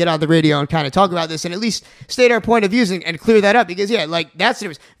can, get on the radio and kind of talk about this and at least state our point of views and clear that up. Because, that's the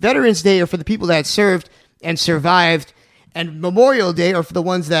difference. Veterans Day are for the people that served and survived. And Memorial Day are for the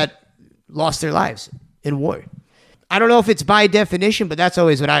ones that lost their lives in war. I don't know if it's by definition, but that's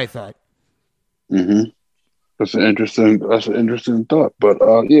always what I thought. That's an interesting thought. But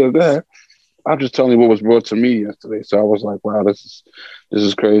go ahead. I'm just telling you what was brought to me yesterday. So I was like, wow, this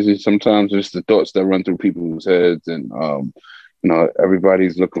is crazy. Sometimes it's the thoughts that run through people's heads, and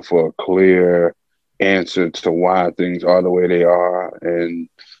everybody's looking for a clear answer to why things are the way they are. And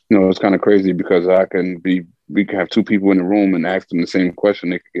it's kind of crazy because we can have two people in the room and ask them the same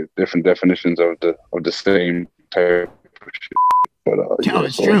question. They could get different definitions of the same type of shit. But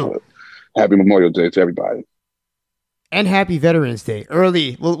it's true. Happy Memorial Day to everybody. And happy Veterans Day.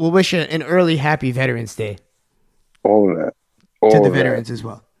 Early. We'll wish an early happy Veterans Day. All of that. To the veterans as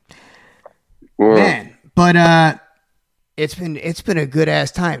well. Man, but it's been a good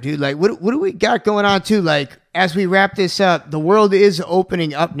ass time, dude. Like, what do we got going on too? Like, as we wrap this up, the world is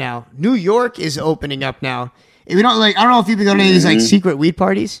opening up now. New York is opening up now. If we don't I don't know if you've been going to any of these like secret weed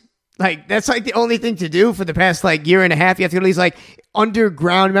parties. Like, that's like the only thing to do for the past like year and a half. You have to go to these like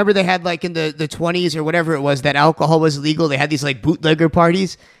underground. Remember they had like in the 20s or whatever it was that alcohol was legal. They had these like bootlegger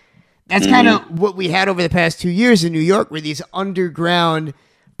parties. That's kind of what we had over the past 2 years in New York, were these underground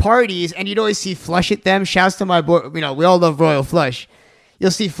parties, and you'd always see Flush at them. Shouts to my boy, we all love Royal Flush.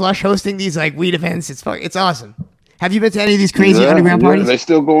 You'll see Flush hosting these like weed events. It's awesome. Have you been to any of these crazy underground parties? They're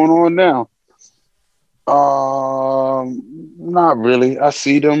still going on now. Not really. I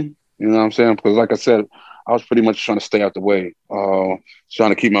see them. You know what I'm saying? Because like I said, I was pretty much trying to stay out the way,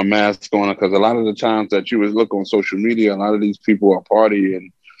 trying to keep my mask on, because a lot of the times that you would look on social media, a lot of these people are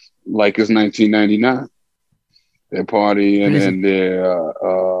partying like it's 1999. They're partying and they're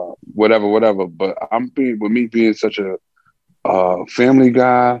whatever. But with me being such a family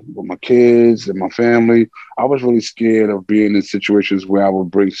guy with my kids and my family, I was really scared of being in situations where I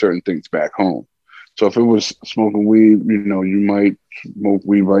would bring certain things back home. So if it was smoking weed, you might smoke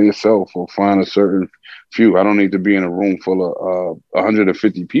weed by yourself or find a certain few. I don't need to be in a room full of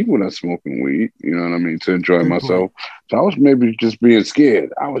 150 people that's smoking weed, you know what I mean, to enjoy myself. So I was maybe just being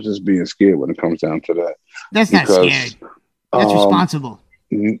scared. I was just being scared when it comes down to that. That's not scared. That's responsible.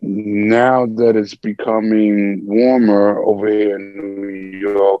 Now that it's becoming warmer over here in New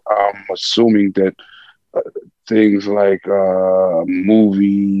York, I'm assuming that things like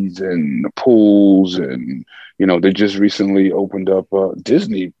movies and the pools and, they just recently opened up,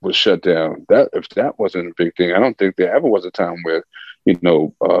 Disney was shut down. If that wasn't a big thing, I don't think there ever was a time where,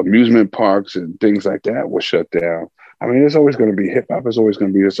 amusement parks and things like that were shut down. I mean, it's always going to be hip hop. It's always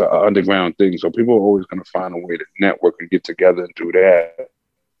going to be this underground thing. So people are always going to find a way to network and get together and do that.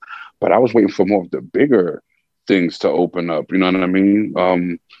 But I was waiting for more of the bigger things to open up. You know what I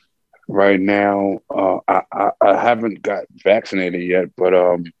mean? Right now, I haven't got vaccinated yet, but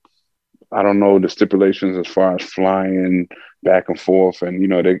I don't know the stipulations as far as flying back and forth. And, you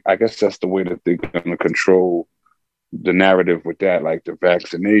know, I guess that's the way that they're going to control the narrative with that, like the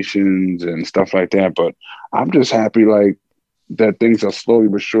vaccinations and stuff like that. But I'm just happy, like, that things are slowly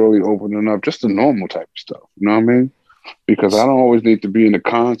but surely opening up, just the normal type of stuff. You know what I mean? Because I don't always need to be in a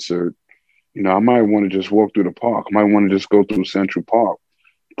concert. You know, I might want to just walk through the park. I might want to just go through Central Park.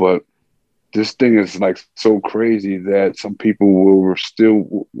 But this thing is like so crazy that some people will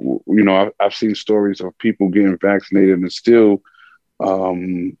still, you know, I've seen stories of people getting vaccinated and still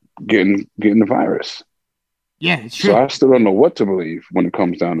getting the virus. Yeah, it's true. So I still don't know what to believe when it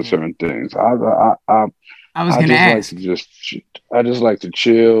comes down to certain things. I was going to ask. I just like to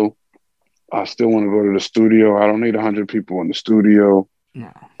chill. I still want to go to the studio. I don't need 100 people in the studio.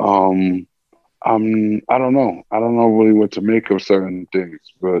 No. I don't know. I don't know really what to make of certain things,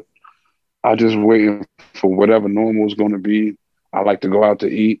 but I just waiting for whatever normal is going to be. I like to go out to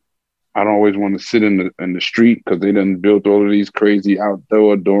eat. I don't always want to sit in the street because they done built all of these crazy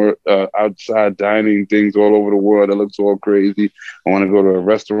outside dining things all over the world that looks all crazy. I want to go to a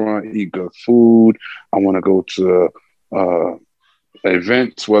restaurant, eat good food. I want to go to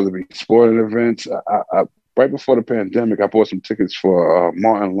events, whether it be sporting events. I right before the pandemic, I bought some tickets for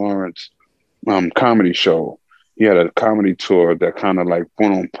Martin Lawrence comedy show. He had a comedy tour that kind of like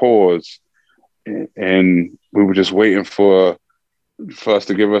went on pause, and we were just waiting for us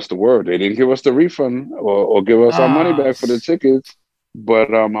to give us the word. They didn't give us the refund or give us our money back for the tickets.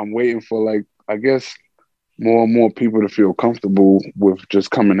 But I'm waiting for, like, I guess more and more people to feel comfortable with just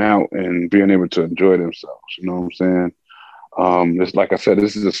coming out and being able to enjoy themselves. You know what I'm saying? It's like I said,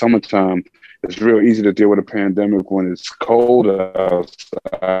 this is the summertime. It's real easy to deal with a pandemic when it's cold outside.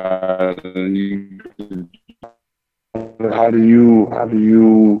 How do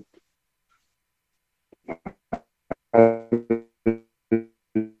you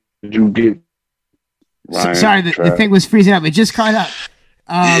get? Sorry, the thing was freezing up. It just caught up.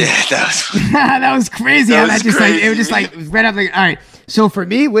 That was crazy. It was just like right up. Like, all right. So for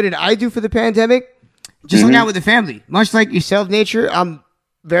me, what did I do for the pandemic? Just hung out with the family. Much like yourself, Nature. I'm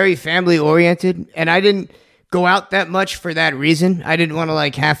very family oriented, and I didn't go out that much for that reason. I didn't want to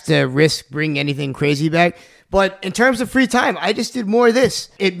like have to risk bring anything crazy back. But in terms of free time, I just did more of this.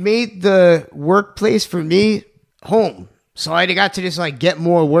 It made the workplace for me home. So I got to just like get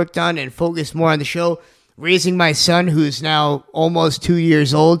more work done and focus more on the show, raising my son, who's now almost 2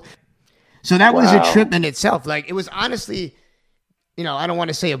 years old. So that was a trip in itself. Like, it was honestly, you know, I don't want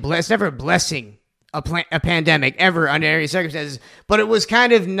to say never a blessing, a pandemic ever under any circumstances, but it was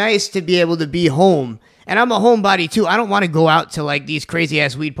kind of nice to be able to be home. And I'm a homebody too. I don't want to go out to like these crazy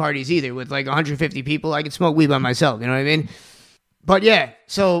ass weed parties either with like 150 people. I can smoke weed by myself. You know what I mean? But yeah,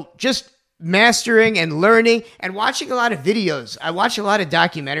 so just mastering and learning and watching a lot of videos. I watch a lot of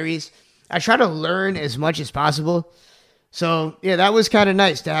documentaries. I try to learn as much as possible. So yeah, that was kind of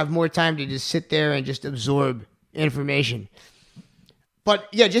nice to have more time to just sit there and just absorb information. But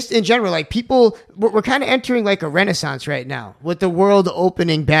yeah, just in general, like people, we're kind of entering like a renaissance right now with the world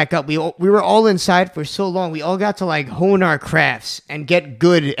opening back up. We were all inside for so long. We all got to like hone our crafts and get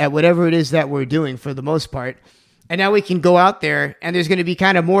good at whatever it is that we're doing for the most part. And now we can go out there and there's going to be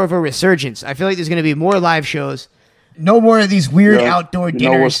kind of more of a resurgence. I feel like there's going to be more live shows. No more of these weird outdoor dinners.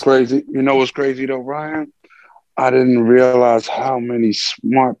 You know what's crazy? You know what's crazy though, Ryan? I didn't realize how many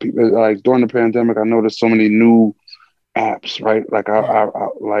smart people, like during the pandemic, I noticed so many new apps, right? Like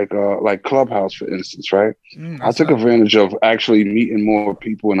like Clubhouse, for instance, right? I took advantage of actually meeting more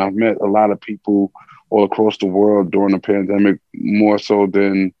people, and I've met a lot of people all across the world during the pandemic, more so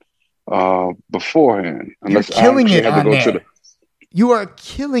than beforehand. You're killing it on there. You are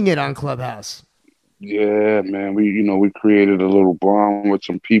killing it on Clubhouse. Yeah, man. We created a little bond with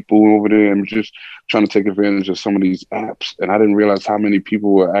some people over there, and we're just trying to take advantage of some of these apps. And I didn't realize how many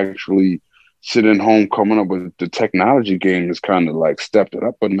people were actually sitting home coming up with the technology game has kind of like stepped it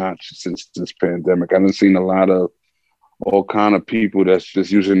up a notch since this pandemic. I've seen a lot of all kind of people that's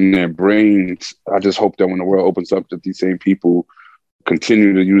just using their brains. I just hope that when the world opens up, that these same people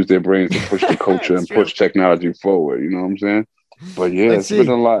continue to use their brains to push the culture and push technology forward. You know what I'm saying? But yeah, it's been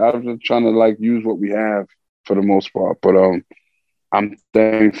a lot. I'm just trying to like use what we have for the most part. But I'm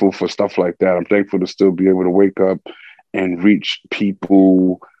thankful for stuff like that. I'm thankful to still be able to wake up and reach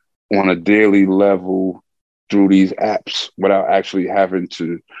people on a daily level through these apps without actually having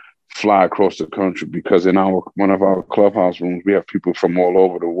to fly across the country, because in one of our clubhouse rooms, we have people from all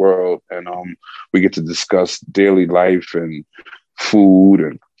over the world, and we get to discuss daily life and food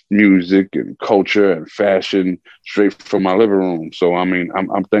and music and culture and fashion straight from my living room. So I mean,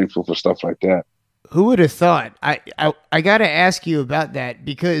 I'm thankful for stuff like that. Who would have thought? I got to ask you about that,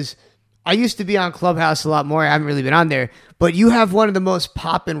 because I used to be on Clubhouse a lot more. I haven't really been on there, but you have one of the most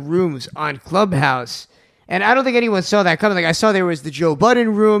poppin' rooms on Clubhouse. And I don't think anyone saw that coming. Like, I saw there was the Joe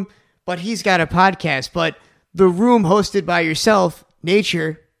Budden room, but he's got a podcast. But the room hosted by yourself,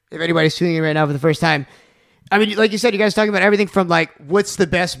 Nature, if anybody's tuning in right now for the first time, I mean, like you said, you guys talking about everything from like what's the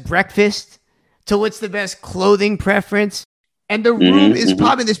best breakfast to what's the best clothing preference. And the room is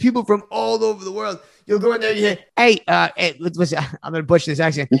popping. There's people from all over the world. You'll go in there, you hear, hey, what's I'm going to butcher this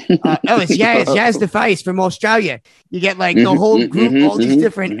accent. It's Yaz the Face from Australia. You get like the whole group, all these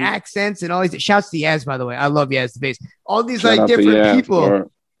different accents and all these. Shouts to Yaz, by the way. I love Yaz the Face. All these like different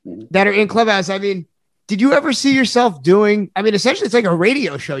people that are in Clubhouse. I mean, did you ever see yourself doing, I mean, essentially it's like a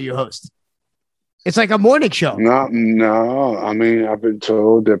radio show you host. It's like a morning show. No. I mean, I've been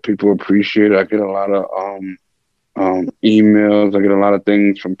told that people appreciate it. I get a lot of emails. I get a lot of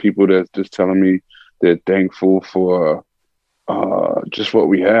things from people that's just telling me they're thankful for just what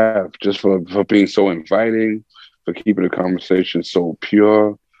we have, just for being so inviting, for keeping the conversation so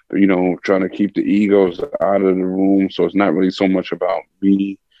pure, you know, trying to keep the egos out of the room. So it's not really so much about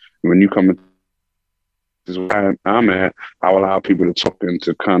me. When you come into this where I'm at, I allow people to talk and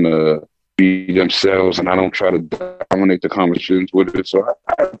to kind of be themselves, and I don't try to dominate the conversations with it. So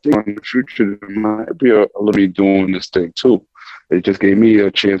I think in the future, there might be a little bit doing this thing too. It just gave me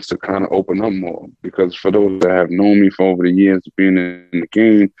a chance to kind of open up more, because for those that have known me for over the years of being in the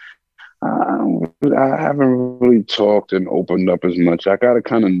game, I haven't really talked and opened up as much. I got to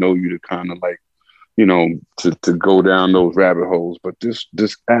kind of know you to kind of like, you know, to go down those rabbit holes. But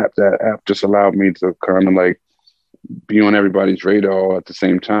that app just allowed me to kind of like be on everybody's radar all at the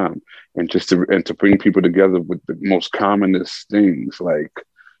same time, and just to bring people together with the most commonest things. Like,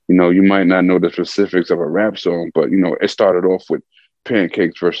 you know, you might not know the specifics of a rap song, but, you know, it started off with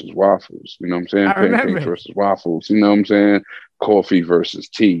pancakes versus waffles. You know what I'm saying? Pancakes versus waffles. You know what I'm saying? Coffee versus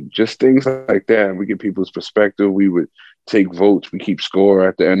tea. Just things like that. We get people's perspective. We would take votes. We keep score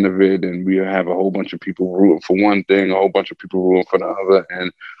at the end of it. And we have a whole bunch of people rooting for one thing, a whole bunch of people rooting for the other.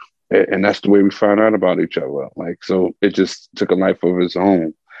 And that's the way we found out about each other. Like, so it just took a life of its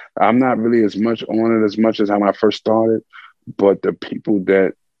own. I'm not really as much on it as much as when I first started, but the people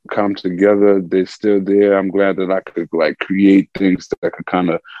that come together, they're still there. I'm glad that I could like create things that could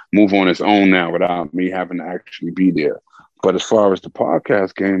kind of move on its own now without me having to actually be there. But as far as the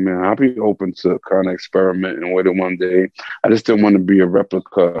podcast game, man, I'll be open to kind of experimenting with it one day. I just didn't want to be a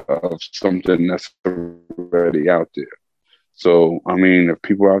replica of something that's already out there. So, I mean, if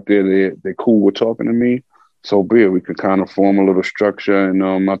people out there, they're cool with talking to me, so be it. We can kind of form a little structure,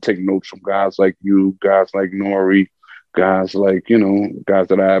 and I'll take notes from guys like you, guys like Nori, guys like, you know, guys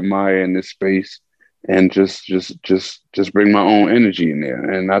that I admire in this space, and just bring my own energy in there.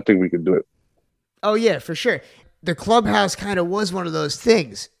 And I think we could do it. Oh, yeah, for sure. The Clubhouse kind of was one of those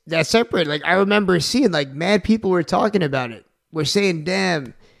things that separate. Like, I remember seeing, like, mad people were talking about it. We're saying,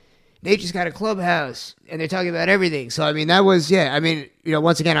 damn, Nature's got a Clubhouse, and they're talking about everything. So, I mean, that was, yeah. I mean, you know,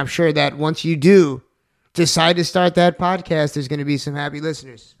 once again, I'm sure that once you do decide to start that podcast, there's going to be some happy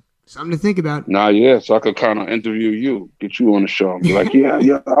listeners. Something to think about. So I could kind of interview you, get you on the show, and be like,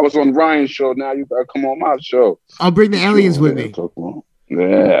 yeah, I was on Ryan's show. Now you gotta come on my show. I'll bring the aliens with me.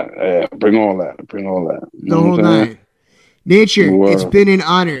 Yeah, bring all that. The whole night. Nature, it's been an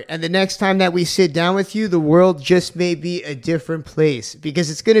honor. And the next time that we sit down with you, the world just may be a different place, because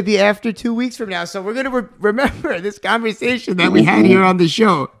it's going to be after 2 weeks from now. So we're going to remember this conversation that we had here on the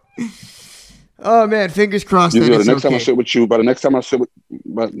show. Oh man, fingers crossed. The next time I sit with you, the next time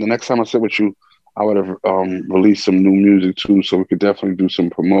I sit with you, I would have released some new music too, so we could definitely do some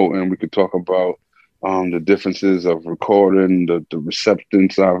promoting. We could talk about the differences of recording, the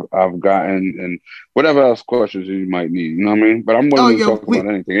receptance I've gotten, and whatever else questions you might need. You know what I mean? But I'm willing to talk about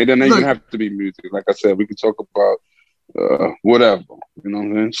anything. It doesn't even have to be music. Like I said, we can talk about whatever. You know what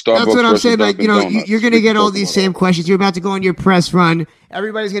I'm saying? Starbucks. That's what I'm saying. Like, you know, you're going to get all these same questions. You're about to go on your press run.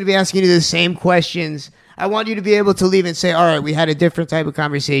 Everybody's going to be asking you the same questions. I want you to be able to leave and say, all right, we had a different type of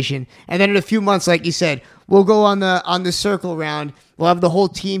conversation. And then in a few months, like you said, we'll go on the circle round. We'll have the whole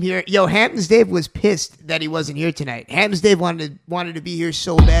team here. Yo, Hamptons Dave was pissed that he wasn't here tonight. Hamptons Dave wanted to be here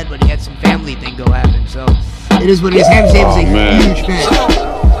so bad, but he had some family thing go happen. So it is what it is. Hamptons Dave is a huge fan.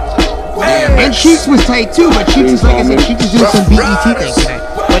 And Cheeks was tight too, but Cheeks is, like I said, Cheeks is doing some BET thing tonight.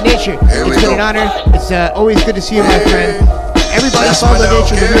 But Nature, it's been an honor. It's always good to see you, my friend. Everybody follow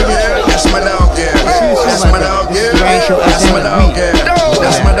Nature the Real Nature. That's my dog, yeah. That's my dog, yeah. That's my dog, yeah.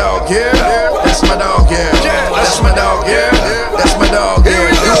 That's my dog, yeah. That's my dog, yeah. That's my dog, yeah. That's my dog, yeah.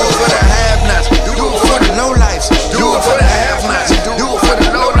 Do it for the have-nots. Do it for the low-lifes. Do it for the have-nots. Do it for the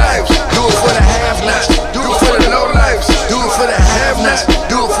low-lifes. Do it for the have-nots. Do it for the low-lifes. Do it for the have-nots.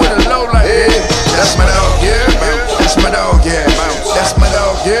 Do it for the low-lifes. That's my dog, yeah. That's my dog, yeah. That's my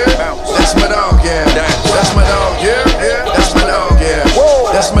dog, yeah. That's my dog, yeah. That's my dog, yeah. That's my dog, yeah.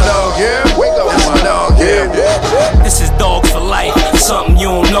 That's my dog, yeah. That's my dog, yeah. This is dogs for life, something you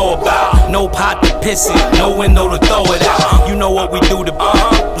don't know about. No pot to piss in, no window to throw it out. You know what we do to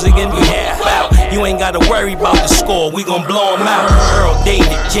again, we have out. You ain't gotta worry about the score, we gon' blow them out. Earl,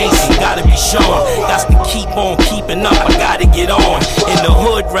 David, Jason, gotta be shown. Got to keep on keeping up, I gotta get on. In the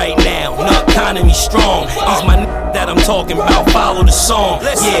hood right now, the economy strong. These my that I'm talking about, follow the song.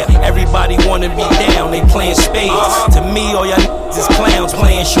 Yeah, everybody wanna be down, they playing spades. To me, all y'all is clowns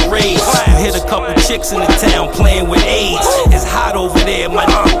playing charades. You hit a couple chicks in the town playing with AIDS. It's hot over there, my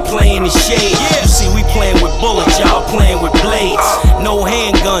playing the shade. You see, we playing with bullets, y'all playing with blades. No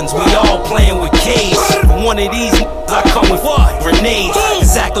handguns, we all playing with K's. One of these I come with grenades.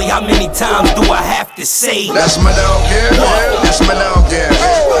 Exactly how many times do I have to say? That's my dog, yeah. That's my dog, yeah.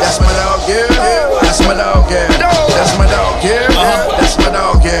 That's my dog, yeah. That's my dog, yeah. That's my dog, yeah. That's my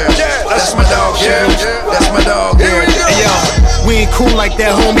dog, yeah. That's my dog, yeah. That's my dog, yeah. Hey yo, we ain't cool like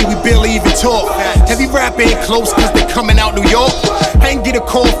that, homie. We barely even talk. Heavy rap ain't close 'cause they coming out New York. I ain't get a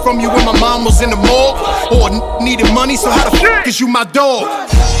call from you when my mom was in the morgue. Or needed money, so how the fuck is you my dog?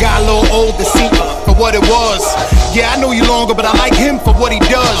 Got a little old to see for what it was. Yeah, I know you longer, but I like him for what he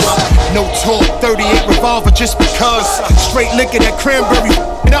does. No talk, 38 revolver just because. Straight liquor, that cranberry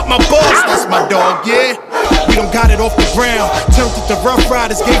up my buzz. That's my dog, yeah. We done got it off the ground. Turned it to Rough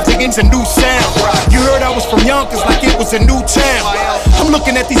Riders, gave Diggins a new sound. You heard I was from Yonkers like it was a new town. I'm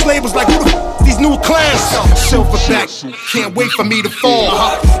looking at these labels like who the f these new clowns? Silverback, can't wait for me to fall.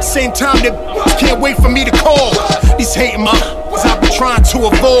 Same time that can't wait for me to call. These hating my I've been trying to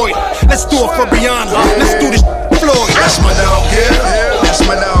avoid. Let's do it for Rihanna. Let's do this Floyd. That's my dog, yeah. That's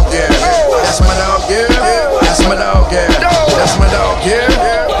my dog, yeah. That's my dog, yeah. That's my dog, yeah. That's my dog, yeah.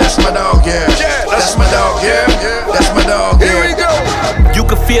 That's my dog, yeah. That's my dog, yeah. That's my dog, yeah. Here we go. You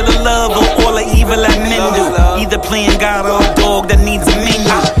can feel the love or all the evil that men do. Either playing God or a dog that needs a menu.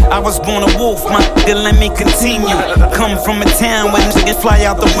 I was born a wolf, my nigga, let me continue. Come from a town where niggas fly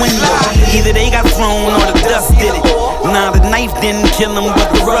out the window. Either they got thrown or the dust did it. Nah, the knife didn't kill him,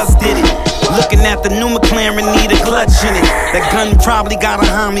 but the rust did it. Looking at the new McLaren, need a clutch in it. That gun probably got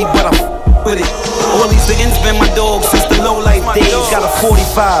behind me, but I with it. All these niggas been my dog since the low life days. Got a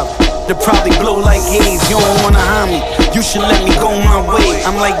 45 to probably blow like haze. You don't wanna harm me, you should let me go my way.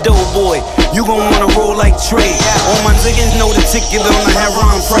 I'm like Doughboy, you gon' wanna roll like Trey. All my niggas know the ticket on the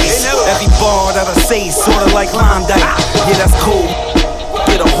Heron price. Every bar that I say sorta like Klondike. Yeah, that's cool.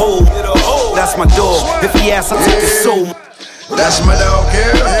 Get a hold, that's my dog. If he asks, I take his soul. That's my dog,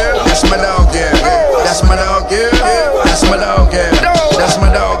 yeah. That's my dog, yeah. That's my dog, yeah. That's my dog, yeah. That's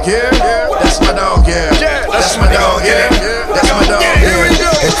my dog, yeah. That's my dog, yeah. That's my dog, yeah. That's my dog,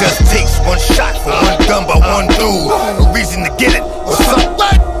 yeah. It just takes one shot for one gun by one dude. A reason to get it. What's up,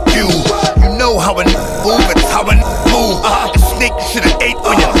 you? You know how a move, it's how a move. The snake you should've ate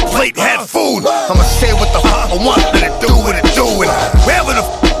when your plate had food. I'ma say what the fuck I want, let it do what it do. And wherever the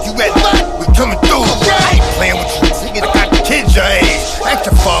fuck you at, we coming through. I ain't playing with you. I got kids your age. Ask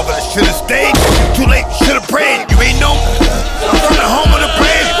your father that should've stayed. Too late, should've prayed. You ain't know. I'm from the home of the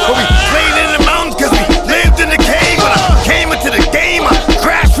brave. But we played in the mountains cause we lived in the cave. When I came into the game, I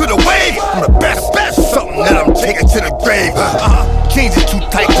crashed through the wave. I'm the best, something that I'm taking to the grave. Chains are too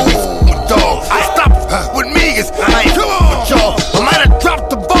tight to be with dogs. I stopped with me, cause I ain't with y'all. I might have dropped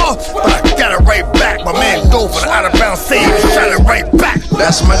the ball, but I got it right back. My man go for the out of bounds save, shot it right back.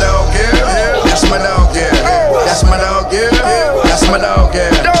 That's my dog, yeah. That's my dog, yeah. That's my dog, yeah. That's my dog,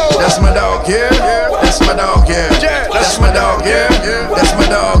 yeah. That's my dog, yeah. That's my dog, yeah. That's my dog, yeah. That's my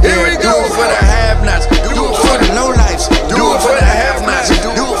dog, yeah. Do it for the have-nots. Do it for the low-lifes. Do it for the have-nots.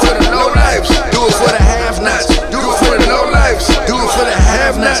 Do it for the low-lifes. Do it for the have-nots. Do it for the low-lifes. Do it for the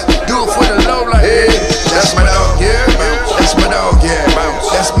have-nots. Do it for the low-lifes. That's my dog, yeah. That's my dog, yeah.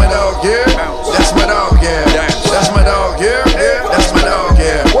 That's my dog, yeah. That's my dog, yeah. That's my dog, yeah. That's my dog,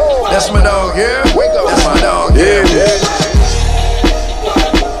 yeah. That's my dog, yeah. That's my dog, yeah.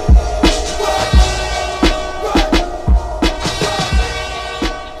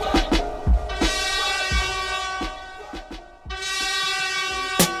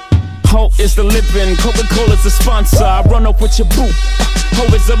 Ho is the living, Coca-Cola's the sponsor. I run up with your boot. Ho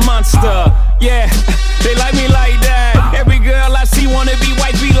is a monster. Yeah, they like me like that. Every girl wanna be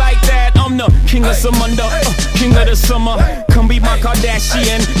wifey like that. I'm the king of Samunda, king of the summer. Come be my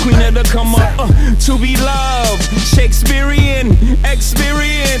Kardashian, queen of the come up. To be loved, Shakespearean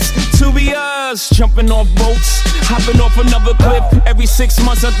experience. To be us, jumping off boats, hopping off another cliff. Every 6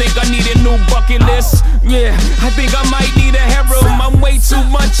 months I think I need a new bucket list. Yeah, I think I might need a harem. I'm way too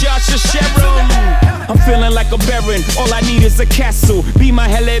much, y'all should share 'em. I'm feeling like a baron, all I need is a castle. Be my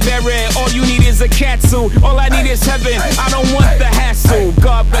Halle Berry, all you need is a catsuit. All I need is heaven, I don't want the hassle.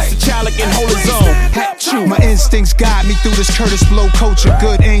 God bless the child that can hold his own. My instincts guide me through this Curtis Blow culture.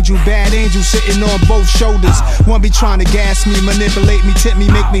 Good angel, bad angel sitting on both shoulders. One be trying to gas me, manipulate me, tip me,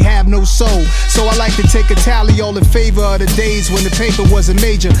 make me have no soul. So I like to take a tally all in favor of the days when the paper wasn't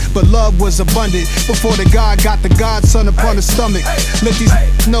major, but love was abundant. Before the God got the godson upon the stomach. Let these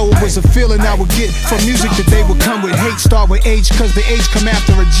know it was a feeling I would get from music that they would come with. Hate start with H, cause the H come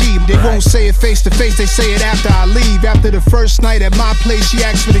after a G. They won't say it face to face, they say it after I leave. After the first night at my place, she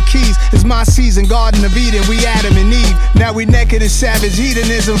asked for the keys. It's my season, Garden of Eden, we Adam and Eve. Now we naked in savage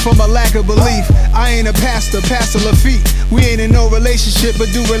hedonism from a lack of belief. I ain't a pastor, Pastor Lafitte. We ain't in no relationship,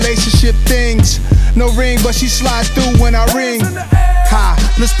 but do relationship things. No ring, but she slides through when I ring. Ha,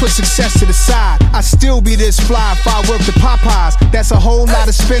 let's put success to the side. I still be this fly if I work the Popeyes. That's a whole lot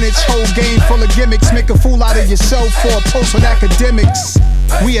of spinach, whole game full of gimmicks. Make a fool out of yourself for a post on academics.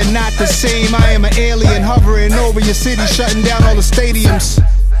 We are not the same, I am an alien hovering over your city, shutting down all the stadiums.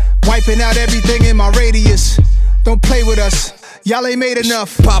 Wiping out everything in my radius. Don't play with us, y'all ain't made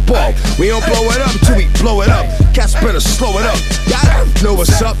enough. Pop off, we don't blow it up till we blow it up. Cats better slow it up. Y'all know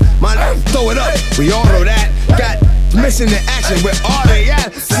what's up, man, throw it up. We all know that. Got missing the action, where are they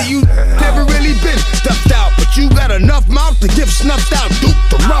at? See, you never really been stuffed out, but you got enough mouth to get snuffed out. Duke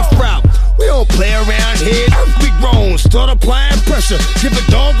the rough route. We don't play around here, we grown. Start applying pressure, give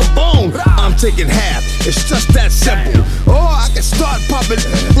a dog a bone. I'm taking half, it's just that simple. Or I can start popping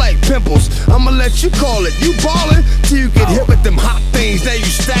like pimples. I'ma let you call it, you ballin' till you get hit with them hot things. Now you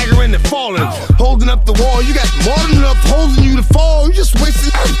staggering and falling, holding up the wall. You got more than enough holding you to fall. You just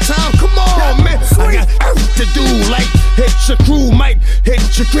wasting time, come on, man. I got to do like hit your crew, might hit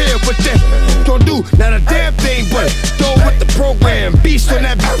your crib with that. Don't do not a damn thing, but go with the program. Beast on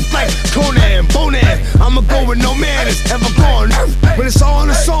that like Conan, Bonan. I'ma go with no man is ever gone. When it's all in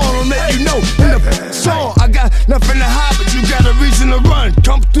the song, I'll let you know. In the song, I got nothing to hide, but you got a reason to run.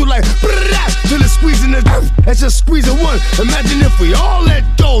 Come through like till it's squeezing the. That's just squeezing one. Imagine if we all let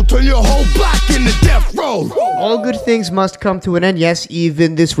go, turn your whole block into death row. All good things must come to an end. Yes,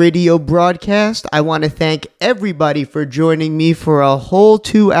 even this radio broadcast. I want to thank everybody for joining me for a whole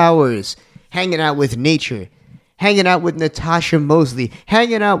 2 hours, hanging out with nature, hanging out with Natasha Mosley,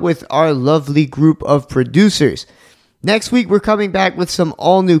 hanging out with our lovely group of producers. Next week, we're coming back with some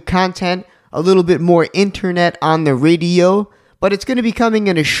all-new content, a little bit more internet on the radio, but it's going to be coming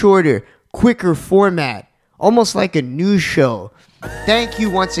in a shorter, quicker format, almost like a news show. Thank you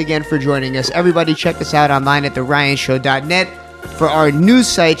once again for joining us. Everybody check us out online at theryanshow.net. For our news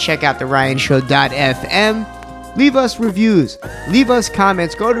site, check out theryanshow.fm. Leave us reviews. Leave us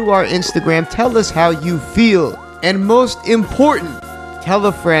comments. Go to our Instagram. Tell us how you feel. And most important, tell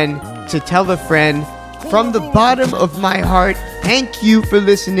a friend to tell a friend. From the bottom of my heart, thank you for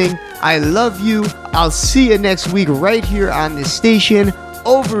listening. I love you. I'll see you next week right here on this station.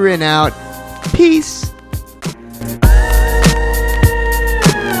 Over and out. Peace.